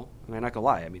profitable. I mean, I'm not gonna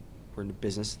lie. I mean, we're in a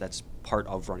business. That's part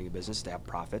of running a business, to have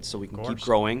profits, so we can keep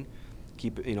growing,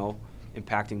 keep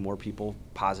impacting more people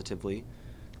positively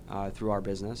through our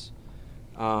business.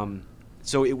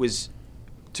 So it was,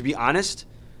 to be honest,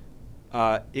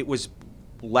 it was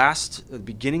the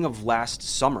beginning of last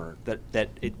summer that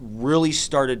it really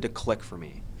started to click for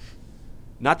me.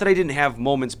 Not that I didn't have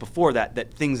moments before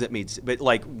that things that made, but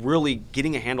like really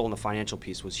getting a handle on the financial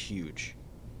piece was huge.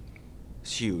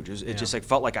 It's huge. It just like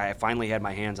felt like I finally had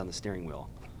my hands on the steering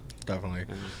wheel. Definitely.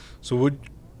 So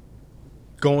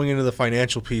going into the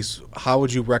financial piece, how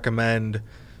would you recommend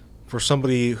for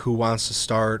somebody who wants to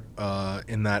start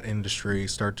in that industry,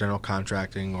 start general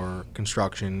contracting or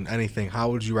construction, anything, how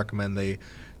would you recommend they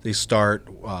start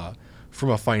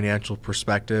from a financial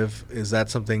perspective? Is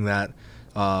that something that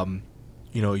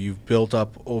you've built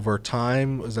up over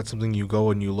time? Is that something you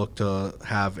go and you look to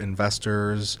have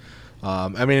investors?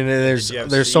 I mean,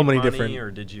 there's so many different.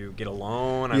 Or did you get a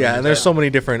loan? And there's so many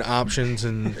different options,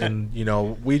 and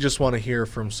we just want to hear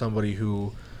from somebody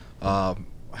who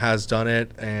has done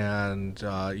it, and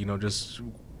just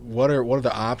what are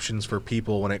the options for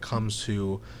people when it comes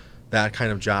to that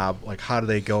kind of job? Like, how do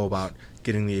they go about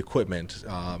getting the equipment?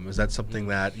 Is that something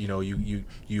that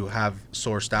you have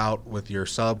sourced out with your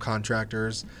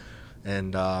subcontractors,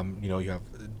 and you have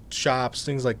shops,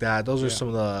 things like that? Those are some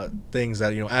of the things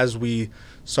that as we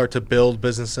start to build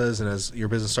businesses and as your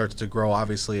business starts to grow,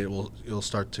 obviously it'll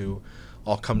start to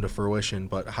all come to fruition.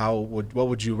 But what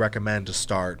would you recommend to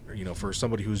start? For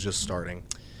somebody who's just starting.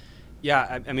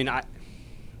 Yeah, I mean,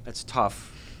 that's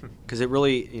tough because it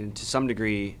really, to some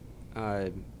degree,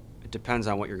 it depends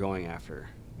on what you're going after.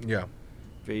 Yeah.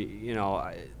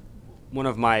 One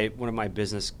of my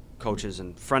business coaches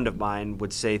and friend of mine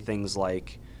would say things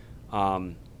like,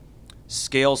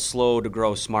 scale slow to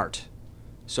grow smart.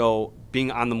 So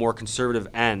being on the more conservative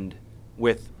end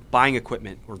with buying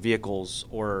equipment or vehicles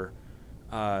or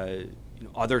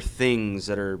other things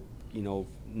that are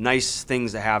nice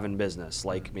things to have in business,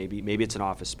 like maybe it's an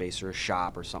office space or a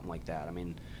shop or something like that. I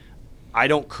mean, I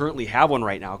don't currently have one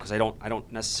right now because I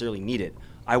don't necessarily need it.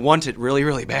 I want it really,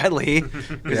 really badly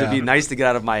because it'd be nice to get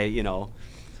out of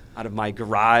my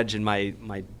garage and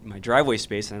my driveway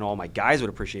space, and I know all my guys would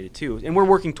appreciate it too. And we're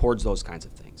working towards those kinds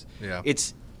of things. Yeah.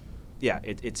 It's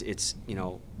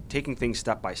taking things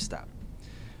step by step.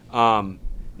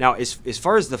 Now, as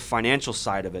far as the financial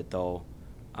side of it, though,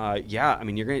 I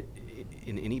mean, you're gonna,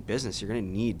 in any business, you're gonna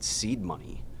need seed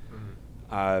money.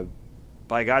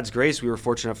 By God's grace, we were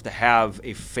fortunate enough to have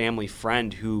a family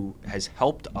friend who has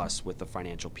helped us with the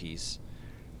financial piece.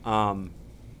 So I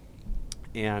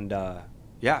mean,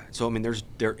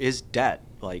 there is debt,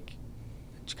 like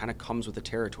kind of comes with the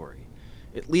territory,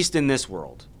 at least in this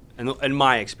world, and in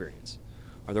my experience.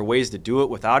 Are there ways to do it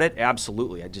without it?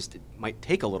 Absolutely. It might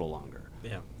take a little longer.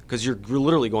 Yeah. Because you're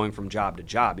literally going from job to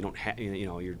job. You don't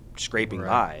you're scraping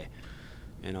by.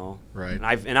 Right.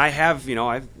 And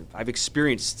I've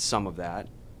experienced some of that,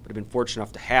 but I've been fortunate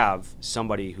enough to have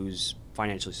somebody who's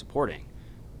financially supporting.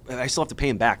 I still have to pay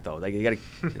him back though. Like you got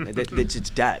to, it's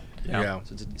debt. Yeah.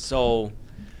 So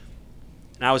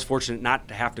and I was fortunate not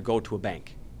to have to go to a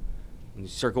bank. When you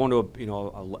start going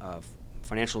to a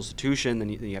financial institution, then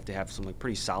you have to have some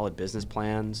pretty solid business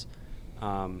plans,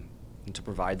 and to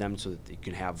provide them so that you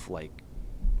can have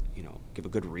give a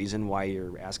good reason why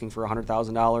you're asking for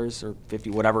 $100,000 or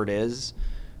 $50, whatever it is.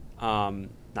 Not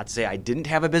to say I didn't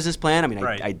have a business plan. I mean,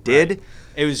 I did. Right.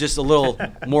 It was just a little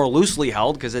more loosely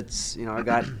held because it's I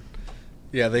got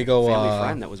they go a family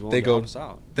friend that was willing to help us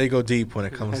out. They go deep when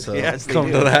it comes to yes, to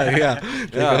that.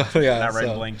 Yeah, not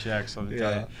writing blank checks. Let me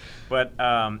tell you. But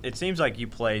it seems like you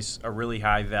place a really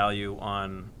high value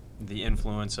on the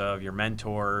influence of your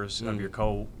mentors, of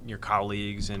your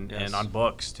colleagues, and on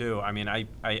books too. I mean,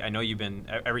 I know you've been,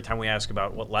 every time we ask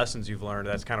about what lessons you've learned,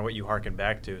 that's kind of what you harken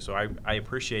back to. So I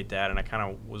appreciate that, and I kind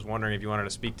of was wondering if you wanted to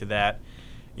speak to that.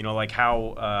 Like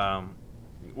how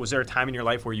was there a time in your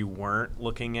life where you weren't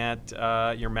looking at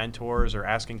your mentors or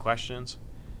asking questions?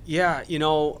 Yeah,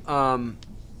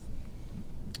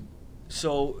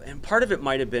 so, and part of it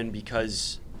might have been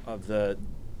because of the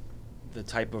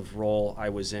type of role I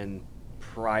was in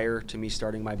prior to me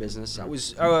starting my business. I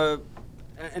was,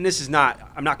 and this is not,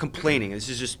 I'm not complaining. This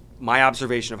is just my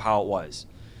observation of how it was.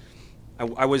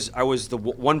 I was the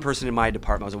one person in my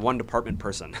department. I was a one department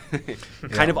person,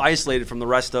 kind of isolated from the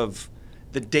rest of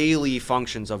the daily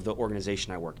functions of the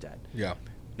organization I worked at. Yeah.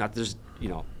 Not there's,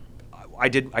 I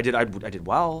did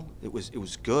well. It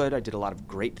was good. I did a lot of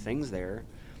great things there.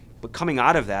 But coming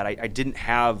out of that, I didn't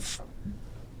have,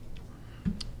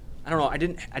 I don't know, I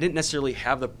didn't necessarily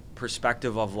have the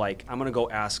perspective of I'm going to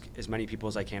go ask as many people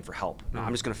as I can for help. No,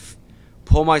 I'm just going to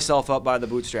pull myself up by the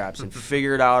bootstraps and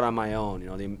figure it out on my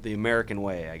own, the American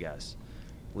way, I guess.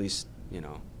 At least, the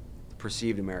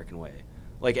perceived American way.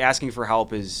 Like asking for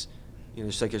help is,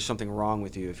 it's like there's something wrong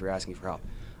with you if you're asking for help.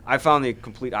 I found the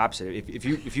complete opposite. If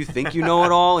you think you know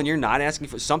it all and you're not asking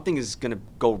for, something is going to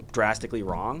go drastically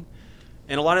wrong.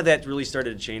 And a lot of that really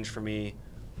started to change for me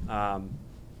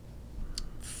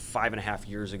 5.5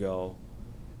 years ago,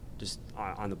 just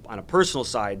on a personal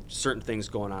side, certain things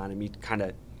going on, and me kind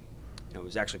of, it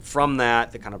was actually from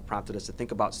that kind of prompted us to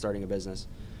think about starting a business.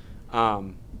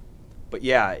 But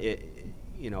yeah,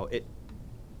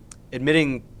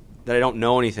 admitting that I don't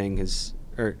know anything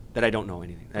or that I don't know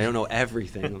anything. I don't know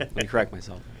everything. Let me correct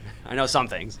myself. I know some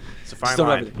things. It's a fine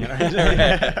line.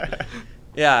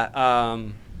 Yeah.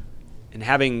 And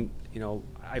having,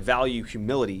 I value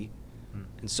humility.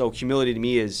 And so humility to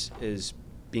me is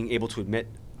being able to admit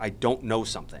I don't know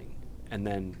something and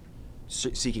then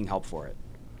seeking help for it.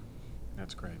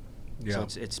 That's great. Yeah.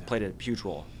 So it's played a huge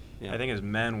role. Yeah. I think as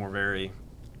men we're very,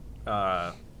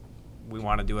 we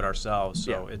want to do it ourselves.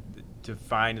 So to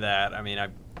find that, I mean,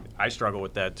 I struggle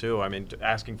with that too. I mean,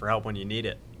 asking for help when you need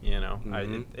it,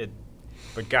 Mm-hmm.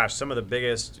 But gosh, some of the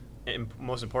biggest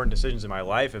most important decisions in my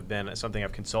life have been something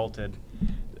I've consulted,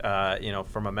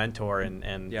 from a mentor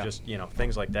and just,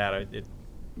 things like that.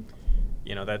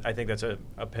 That I think that's a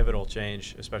pivotal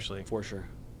change, especially for sure.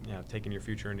 Yeah, taking your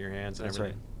future into your hands. And that's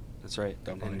everything. Right. That's right.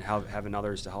 Definitely. And having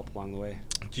others to help along the way.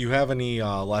 Do you have any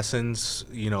lessons,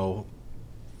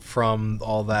 from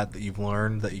all that you've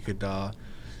learned that you could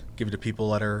give to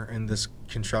people that are in this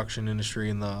construction industry,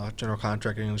 in the general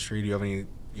contracting industry? Do you have any,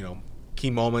 key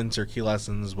moments or key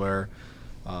lessons where,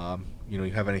 you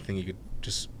have anything you could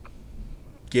just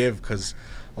give? Because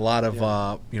a lot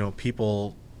of,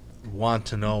 people want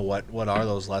to know what are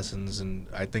those lessons. And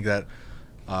I think that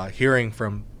hearing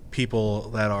from people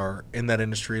that are in that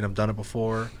industry and have done it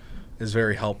before is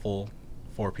very helpful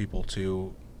for people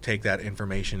to take that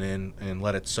information in and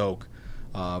let it soak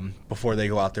before they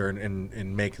go out there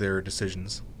and make their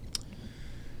decisions.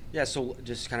 Yeah, so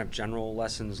just kind of general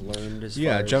lessons learned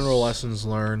general lessons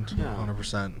learned,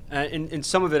 100%. And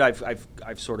some of it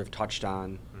I've sort of touched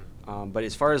on, but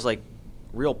as far as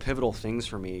real pivotal things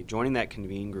for me, joining that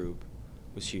Convene group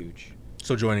was huge.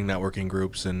 So joining networking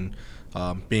groups and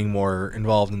being more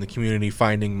involved in the community,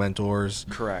 finding mentors.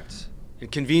 Correct.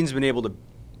 And Convene's been able to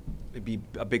be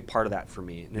a big part of that for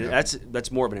me. And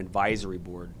that's more of an advisory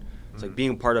board. It's like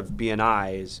being part of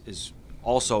BNI is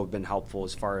also been helpful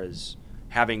as far as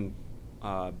having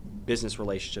business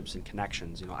relationships and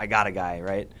connections. I got a guy,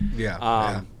 right?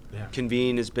 Yeah.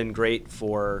 Convene has been great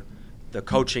for the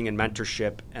coaching and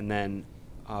mentorship, and then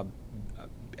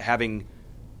having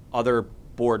other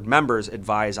board members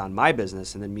advise on my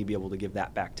business and then me be able to give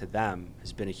that back to them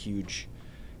has been a huge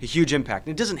impact.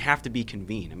 And it doesn't have to be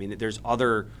Convene. I mean, there's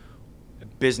other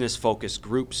business-focused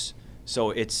groups,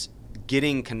 so it's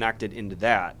getting connected into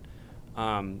that.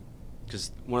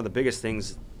 Because one of the biggest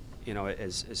things,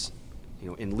 is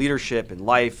in leadership, in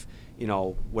life,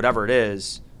 whatever it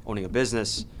is, owning a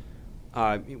business,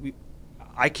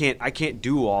 I can't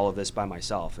do all of this by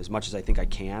myself as much as I think I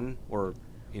can, or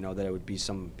that it would be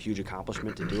some huge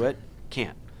accomplishment to do it.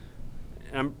 Can't.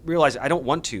 And I'm realizing I don't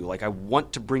want to. Like, I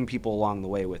want to bring people along the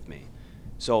way with me.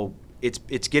 So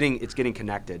it's getting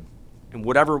connected, and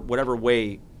whatever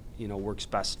way works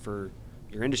best for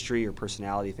your industry, your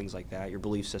personality, things like that, your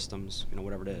belief systems,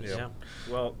 whatever it is. Yeah.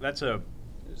 Well, that's a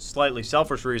slightly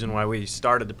selfish reason why we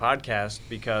started the podcast,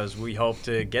 because we hope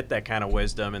to get that kind of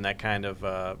wisdom and that kind of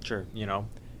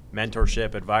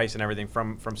mentorship, advice, and everything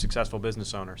from successful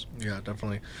business owners. Yeah,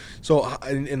 definitely. So,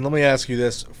 and let me ask you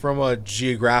this: from a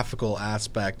geographical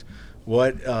aspect,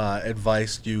 what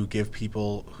advice do you give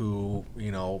people who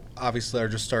obviously are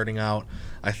just starting out?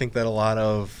 I think that a lot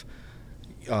of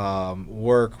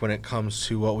work when it comes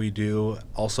to what we do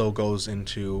also goes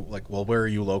into, like, well, where are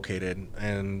you located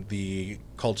and the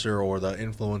culture or the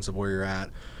influence of where you're at.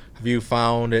 Have you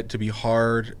found it to be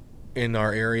hard in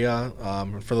our area?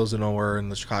 For those that know, we're in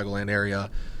the Chicagoland area.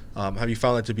 Have you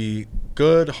found it to be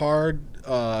good, hard,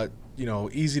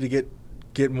 easy to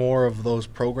get more of those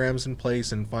programs in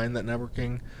place and find that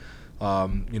networking?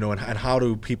 And how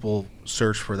do people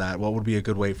search for that? What would be a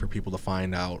good way for people to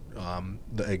find out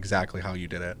exactly how you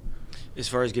did it? As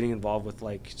far as getting involved with,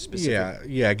 like, specific...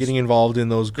 Yeah, getting involved in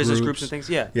those business groups and things,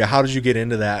 yeah. Yeah, how did you get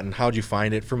into that, and how did you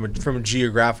find it from a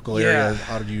geographical area?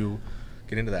 How did you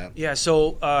get into that? Yeah,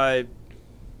 so, like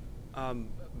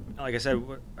I said,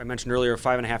 I mentioned earlier,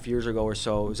 5.5 years ago or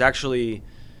so, it was actually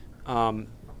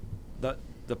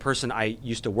the person I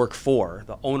used to work for,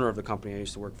 the owner of the company I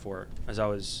used to work for, as I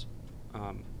was...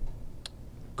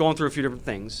 going through a few different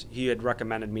things. He had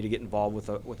recommended me to get involved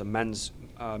with a men's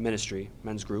ministry,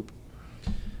 men's group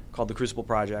called the Crucible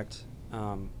Project.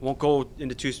 Won't go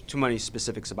into too many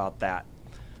specifics about that.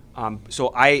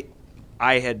 So I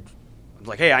was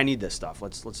like, hey, I need this stuff.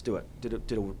 Let's do it.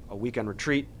 Did a weekend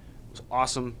retreat. It was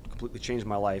awesome. Completely changed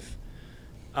my life.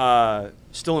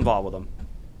 Still involved with them,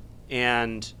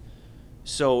 and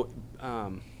so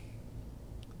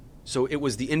it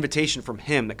was the invitation from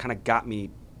him that kind of got me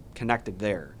connected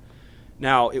there.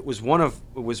 Now, it was one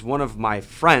of my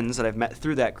friends that I've met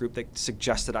through that group that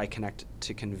suggested I connect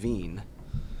to Convene,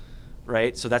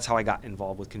 right? So that's how I got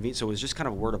involved with Convene. So it was just kind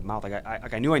of word of mouth. Like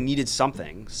I knew I needed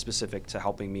something specific to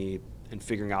helping me in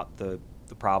figuring out the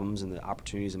problems and the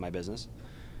opportunities in my business.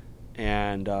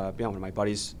 And one of my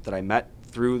buddies that I met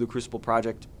through the Crucible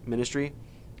Project ministry,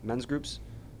 men's groups,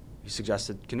 he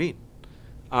suggested Convene.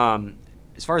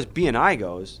 As far as B&I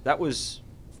goes, that was...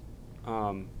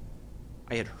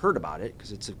 I had heard about it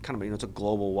because it's a kind of it's a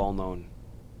global, well-known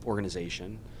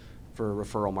organization for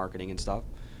referral marketing and stuff.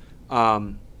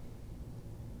 And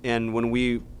when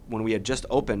we had just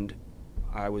opened,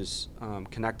 I was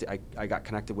connected. I got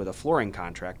connected with a flooring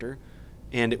contractor,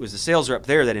 and it was the sales rep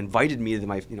there that invited me to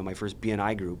my first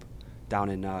B&I group down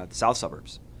in the south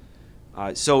suburbs.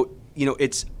 So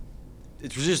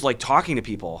it was just like talking to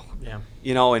people,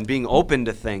 and being open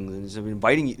to things,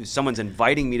 and someone's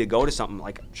inviting me to go to something.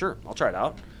 Like, sure, I'll try it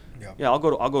out. Yeah, I'll go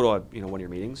to one of your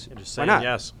meetings. You're just saying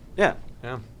yes. Yeah.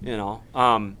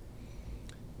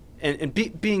 And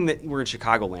being that we're in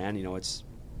Chicagoland, it's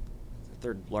the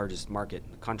third largest market in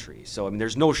the country. So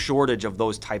there's no shortage of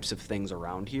those types of things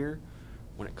around here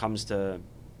when it comes to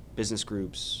business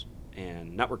groups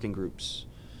and networking groups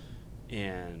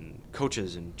and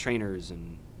coaches and trainers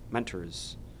and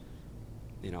mentors.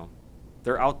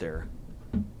 They're out there.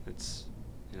 It's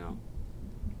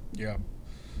Yeah,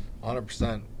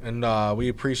 100%. And we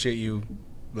appreciate you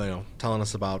telling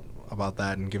us about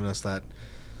that and giving us that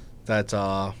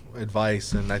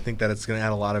advice. And I think that it's going to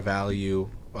add a lot of value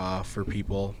for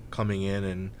people coming in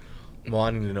and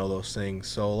wanting to know those things.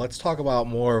 So let's talk about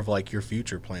more of, like, your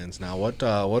future plans now. What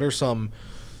are some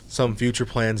future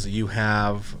plans that you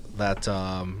have that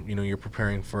you're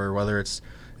preparing for, whether it's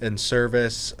in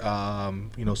service,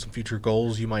 some future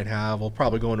goals you might have? We'll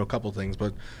probably go into a couple things,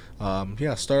 but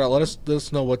start out. Let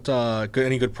us know what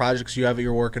any good projects you have that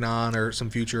you're working on, or some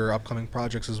future upcoming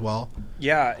projects as well.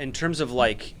 Yeah, in terms of,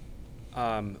 like,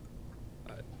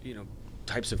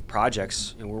 types of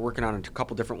projects, we're working on a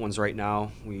couple different ones right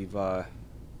now. We were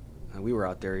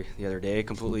out there the other day,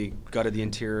 completely gutted the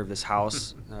interior of this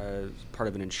house, part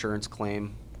of an insurance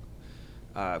claim.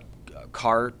 a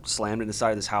car slammed into the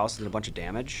side of this house and did a bunch of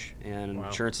damage, and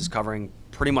insurance is covering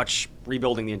pretty much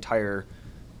rebuilding the entire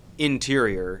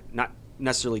interior, not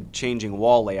necessarily changing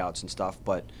wall layouts and stuff,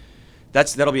 but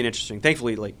that'll be an interesting.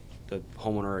 Thankfully, like the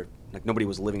homeowner, like nobody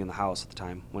was living in the house at the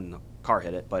time when the car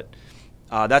hit it, but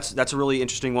that's a really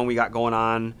interesting one we got going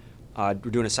on. We're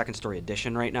doing a second story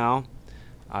addition right now,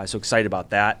 so excited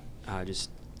about that. Just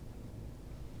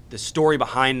the story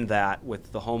behind that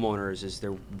with the homeowners is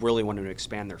they're really wanting to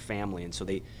expand their family, and so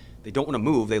they don't want to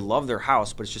move. They love their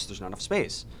house, but it's just there's not enough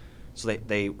space, so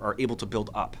they are able to build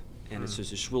up, and it's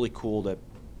just really cool to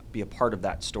be a part of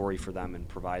that story for them and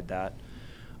provide that.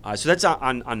 So that's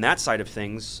on that side of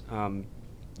things.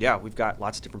 We've got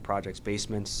lots of different projects.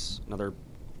 Basements, another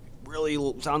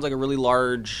sounds like a really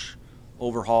large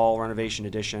overhaul, renovation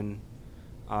addition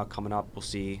coming up. We'll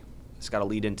see. It's got a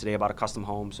lead in today about a custom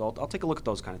home, so I'll take a look at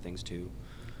those kind of things too.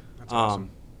 That's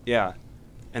awesome. Yeah.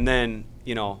 And then,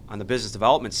 on the business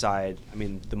development side, I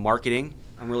mean, the marketing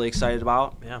I'm really excited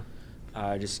about.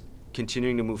 Yeah. Just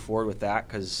continuing to move forward with that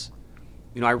because,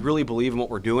 I really believe in what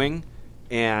we're doing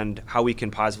and how we can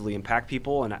positively impact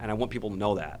people, and I want people to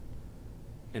know that.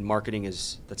 And marketing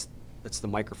that's the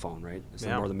microphone, right? It's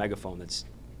more the megaphone that's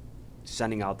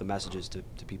sending out the messages to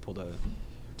people to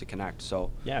connect.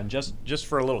 So and just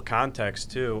for a little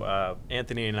context too,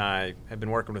 Anthony and I have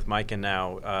been working with Micah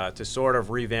now to sort of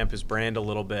revamp his brand a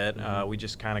little bit. We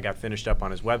just kind of got finished up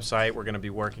on his website. We're going to be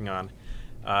working on,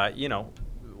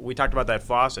 we talked about that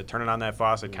faucet, turning on that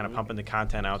faucet, kind of pumping the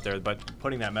content out there, but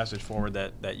putting that message forward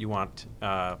that you want,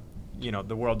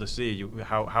 the world to see you,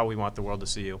 how we want the world to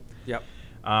see you. Yep.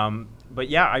 But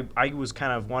yeah, I was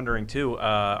kind of wondering too.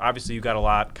 Obviously, you got a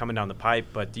lot coming down the pipe,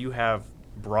 but do you have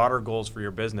broader goals for your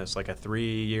business, like a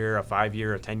 3-year, a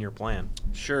 5-year, a 10-year plan?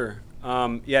 Sure.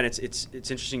 And it's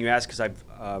interesting you ask because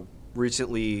I've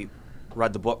recently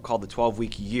read the book called The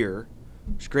 12-Week Year,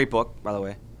 which is a great book, by the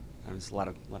way. There's a lot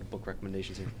of book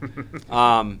recommendations here.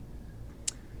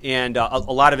 And a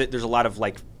lot of it, there's a lot of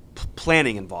like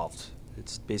planning involved.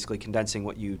 It's basically condensing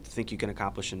what you think you can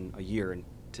accomplish in a year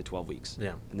into 12 weeks.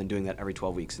 Yeah. And then doing that every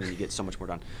 12 weeks, and then you get so much more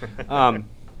done.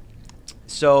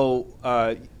 So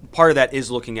part of that is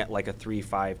looking at like a 3,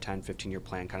 5, 10, 15-year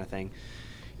plan kind of thing.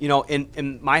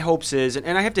 And my hopes is,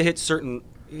 and I have to hit certain,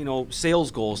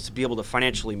 sales goals to be able to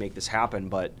financially make this happen,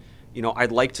 but,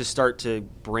 I'd like to start to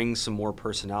bring some more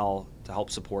personnel to help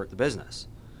support the business.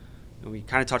 And we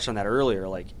kind of touched on that earlier.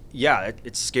 Like,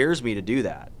 it scares me to do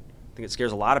that. I think it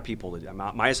scares a lot of people to do.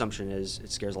 My assumption is it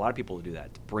scares a lot of people to do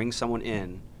that, to bring someone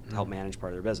in to help manage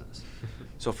part of their business.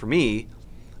 So for me,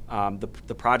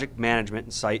 the project management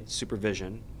and site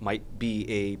supervision might be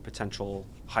a potential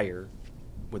hire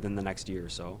within the next year or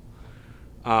so.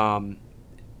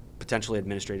 Potentially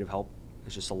administrative help.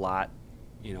 There's just a lot,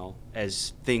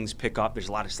 as things pick up. There's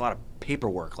a lot of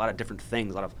paperwork, a lot of different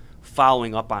things, a lot of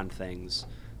following up on things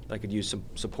that I could use some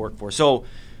support for. So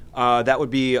that would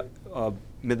be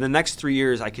the next 3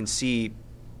 years. I can see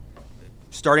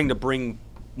starting to bring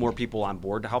more people on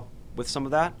board to help with some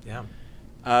of that. Yeah.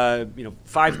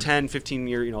 5, 10, 15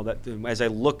 year, that as I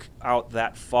look out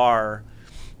that far,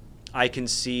 I can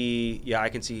see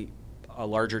a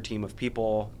larger team of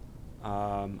people.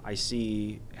 I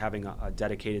see having a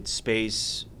dedicated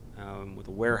space with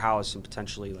a warehouse and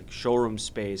potentially like showroom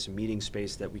space, a meeting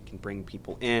space that we can bring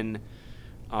people in.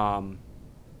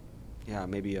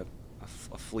 Maybe a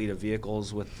fleet of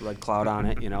vehicles with Red Cloud on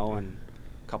it, and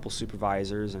a couple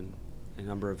supervisors and a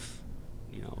number of,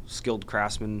 skilled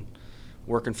craftsmen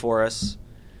working for us,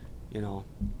 and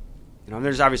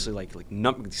there's obviously like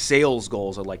sales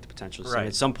goals I'd like to potentially see. Right.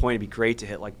 At some point, it'd be great to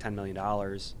hit like $10 million.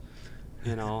 I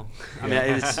mean,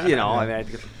 it's I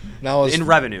think Now in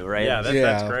revenue, right? Yeah,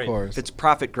 that's great. Of course. If it's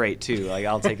profit, great too. Like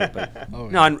I'll take it, but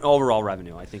in overall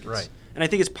revenue, I think it's right. And I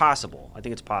think it's possible. I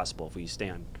think it's possible if we stay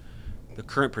on the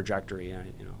current trajectory.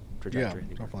 Trajectory. I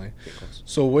think Definitely. we're close.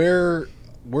 So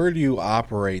where do you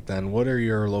operate then? What are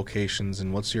your locations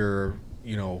and what's your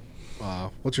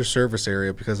service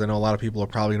area? Because I know a lot of people are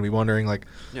probably going to be wondering, like,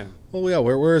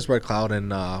 where is Red Cloud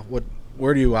and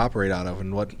where do you operate out of,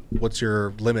 and what's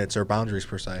your limits or boundaries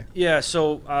per se? Yeah,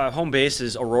 so home base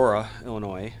is Aurora,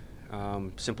 Illinois,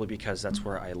 simply because that's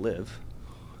where I live.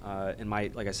 And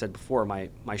like I said before, my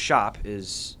shop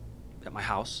is at my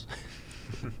house,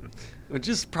 which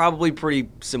is probably pretty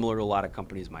similar to a lot of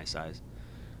companies my size.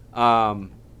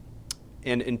 And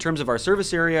in terms of our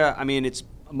service area, I mean, it's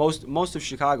most of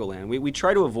Chicagoland. We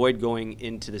try to avoid going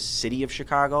into the city of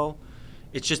Chicago.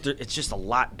 It's just a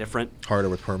lot different. Harder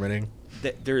with permitting.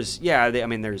 There's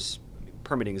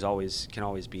permitting can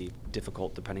always be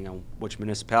difficult depending on which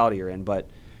municipality you're in, but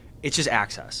it's just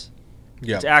access.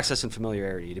 Yeah. It's access and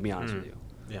familiarity, to be honest with you.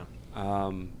 Yeah.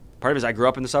 Part of it is I grew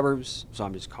up in the suburbs, so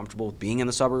I'm just comfortable with being in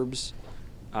the suburbs.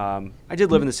 I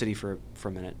did live in the city for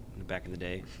a minute back in the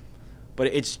day, but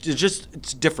it's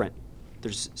different.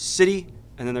 There's city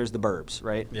and then there's the burbs,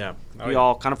 right? Yeah. We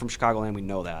all kind of from Chicagoland, we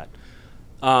know that.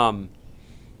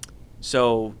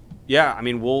 So yeah, I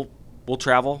mean we'll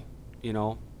travel, you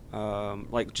know,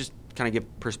 like just kind of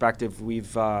give perspective.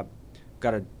 We've got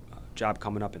a job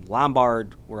coming up in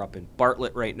Lombard. We're up in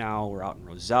Bartlett right now. We're out in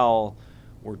Roselle.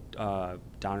 We're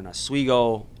down in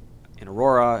Oswego, in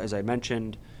Aurora, as I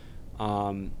mentioned.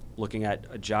 Looking at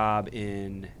a job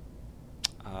in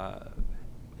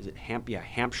is it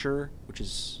Hampshire, which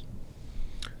is,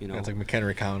 you know, it's like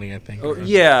McHenry County, I think.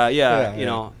 Yeah. You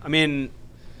know, I mean,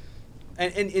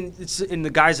 and it's in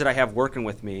the guys that I have working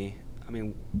with me. I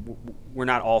mean, we're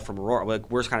not all from Aurora.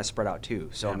 Like we're kind of spread out too.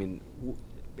 So I mean,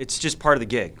 it's just part of the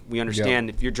gig. We understand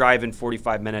if you're driving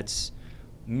 45 minutes,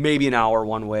 maybe an hour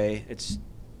one way, it's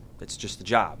just the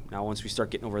job. Now, once we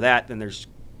start getting over that, then there's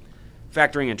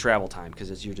factoring in travel time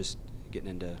because you're just getting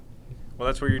into. Well,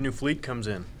 that's where your new fleet comes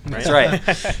in. Right?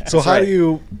 That's right. So how do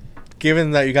you,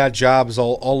 given that you got jobs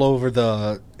all over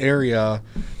the area,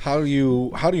 how do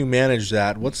you manage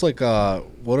that? What's like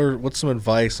what's some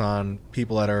advice on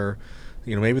people that are,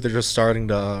 you know, maybe they're just starting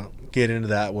to get into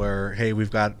that where, hey,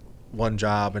 we've got one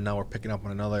job and now we're picking up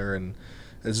on another, and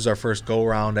this is our first go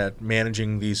around at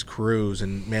managing these crews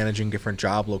and managing different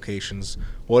job locations.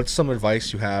 What's some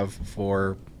advice you have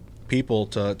for people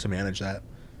to manage that?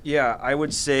 Yeah, I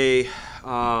would say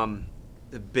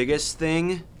the biggest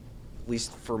thing, at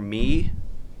least for me,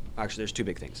 actually there's two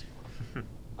big things.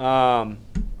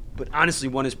 But honestly,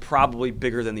 one is probably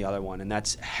bigger than the other one, and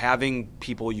that's having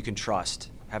people you can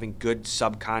trust, having good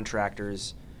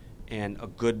subcontractors and a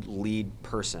good lead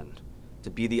person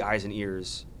to be the eyes and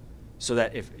ears, so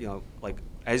that if, you know, like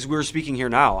as we're speaking here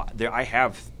now, I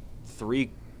have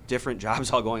 3 different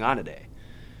jobs all going on today,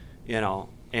 you know,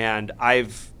 and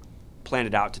I've planned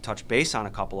it out to touch base on a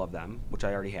couple of them, which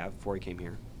I already have before he came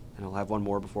here, and I'll have one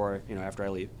more before, you know, after I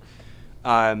leave.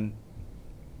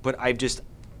 But I've just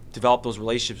developed those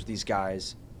relationships with these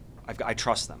guys. I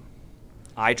trust them.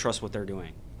 I trust what they're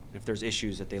doing. If there's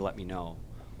issues, that they let me know.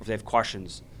 Or if they have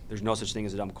questions, there's no such thing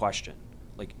as a dumb question.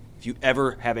 Like, if you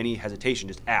ever have any hesitation,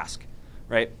 just ask,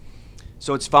 right?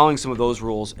 So it's following some of those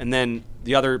rules. And then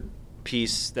the other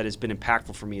piece that has been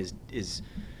impactful for me is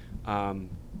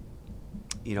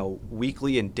you know,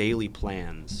 weekly and daily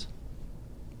plans.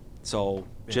 So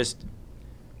just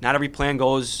not every plan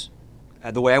goes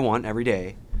the way I want every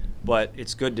day, but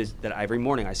it's good that every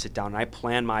morning I sit down and I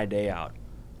plan my day out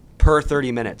per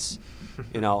 30 minutes.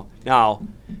 You know, now,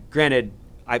 granted,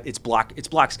 it's block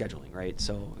scheduling, right?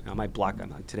 So I might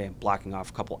today I'm blocking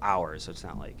off a couple hours, so it's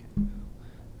not like I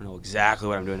don't know exactly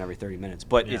what I'm doing every 30 minutes,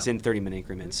 but it's in 30-minute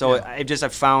increments. So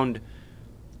I've found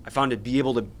to be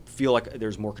able to feel like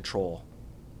there's more control.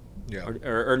 Yeah.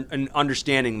 Or an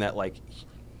understanding that, like,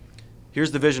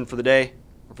 here's the vision for the day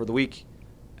or for the week,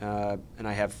 and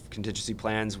I have contingency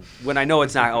plans when I know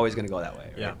it's not always going to go that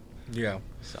way. Right? Yeah.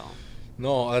 So.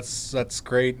 No, that's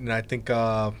great, and I think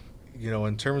you know,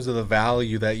 in terms of the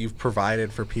value that you've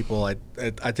provided for people, I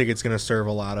think it's going to serve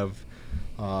a lot of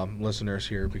listeners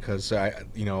here, because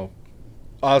you know,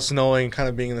 us knowing, kind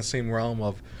of being in the same realm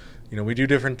of, you know, we do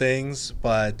different things,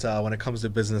 but when it comes to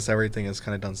business, everything is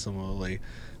kind of done similarly.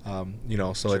 You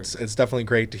know, so it's definitely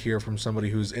great to hear from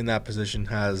somebody who's in that position,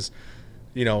 has,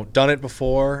 you know, done it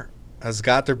before, has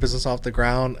got their business off the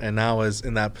ground, and now is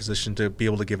in that position to be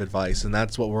able to give advice. And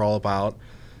that's what we're all about.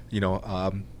 You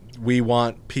know, we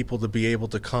want people to be able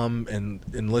to come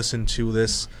and listen to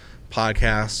this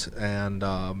podcast and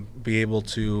be able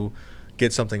to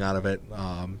get something out of it.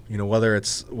 You know, whether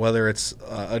it's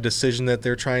a decision that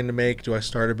they're trying to make. Do I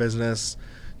start a business?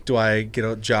 Do I get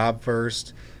a job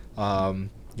first?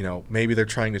 You know, maybe they're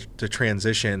trying to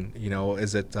transition. You know,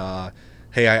 is it,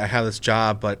 hey, I have this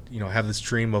job, but, you know, I have this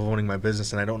dream of owning my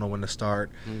business and I don't know when to start.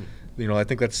 You know, I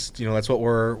think that's what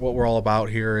we're all about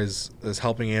here, is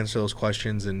helping answer those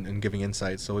questions and giving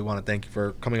insights. So we want to thank you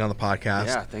for coming on the podcast.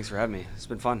 Yeah, thanks for having me. It's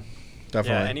been fun.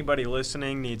 Definitely. Yeah, anybody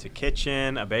listening needs a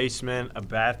kitchen, a basement, a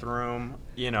bathroom.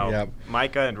 You know,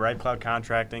 Micah and Red Cloud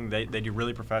Contracting, they do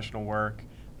really professional work.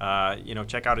 You know,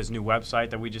 check out his new website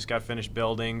that we just got finished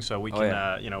building, so we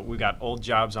can, you know, we got old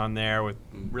jobs on there with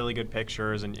really good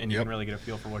pictures, and you can really get a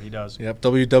feel for what he does. Yep,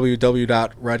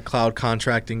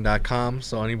 www.redcloudcontracting.com.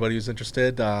 So anybody who's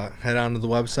interested, head on to the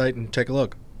website and take a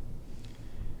look.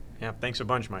 Yeah, thanks a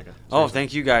bunch, Micah. Seriously.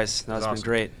 Thank you guys. That's been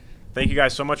great. Thank you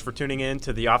guys so much for tuning in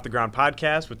to the Off the Ground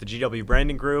podcast with the GW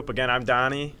Branding Group. Again, I'm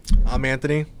Donny. I'm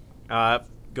Anthony.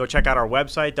 Go check out our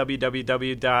website,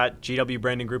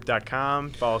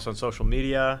 www.gwbrandinggroup.com. Follow us on social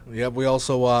media. Yep, we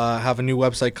also have a new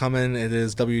website coming. It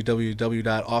is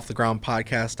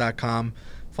www.offthegroundpodcast.com.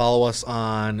 Follow us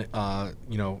on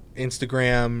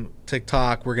Instagram,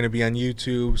 TikTok. We're going to be on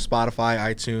YouTube, Spotify,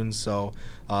 iTunes. So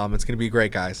it's going to be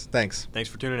great, guys. Thanks. Thanks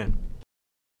for tuning in.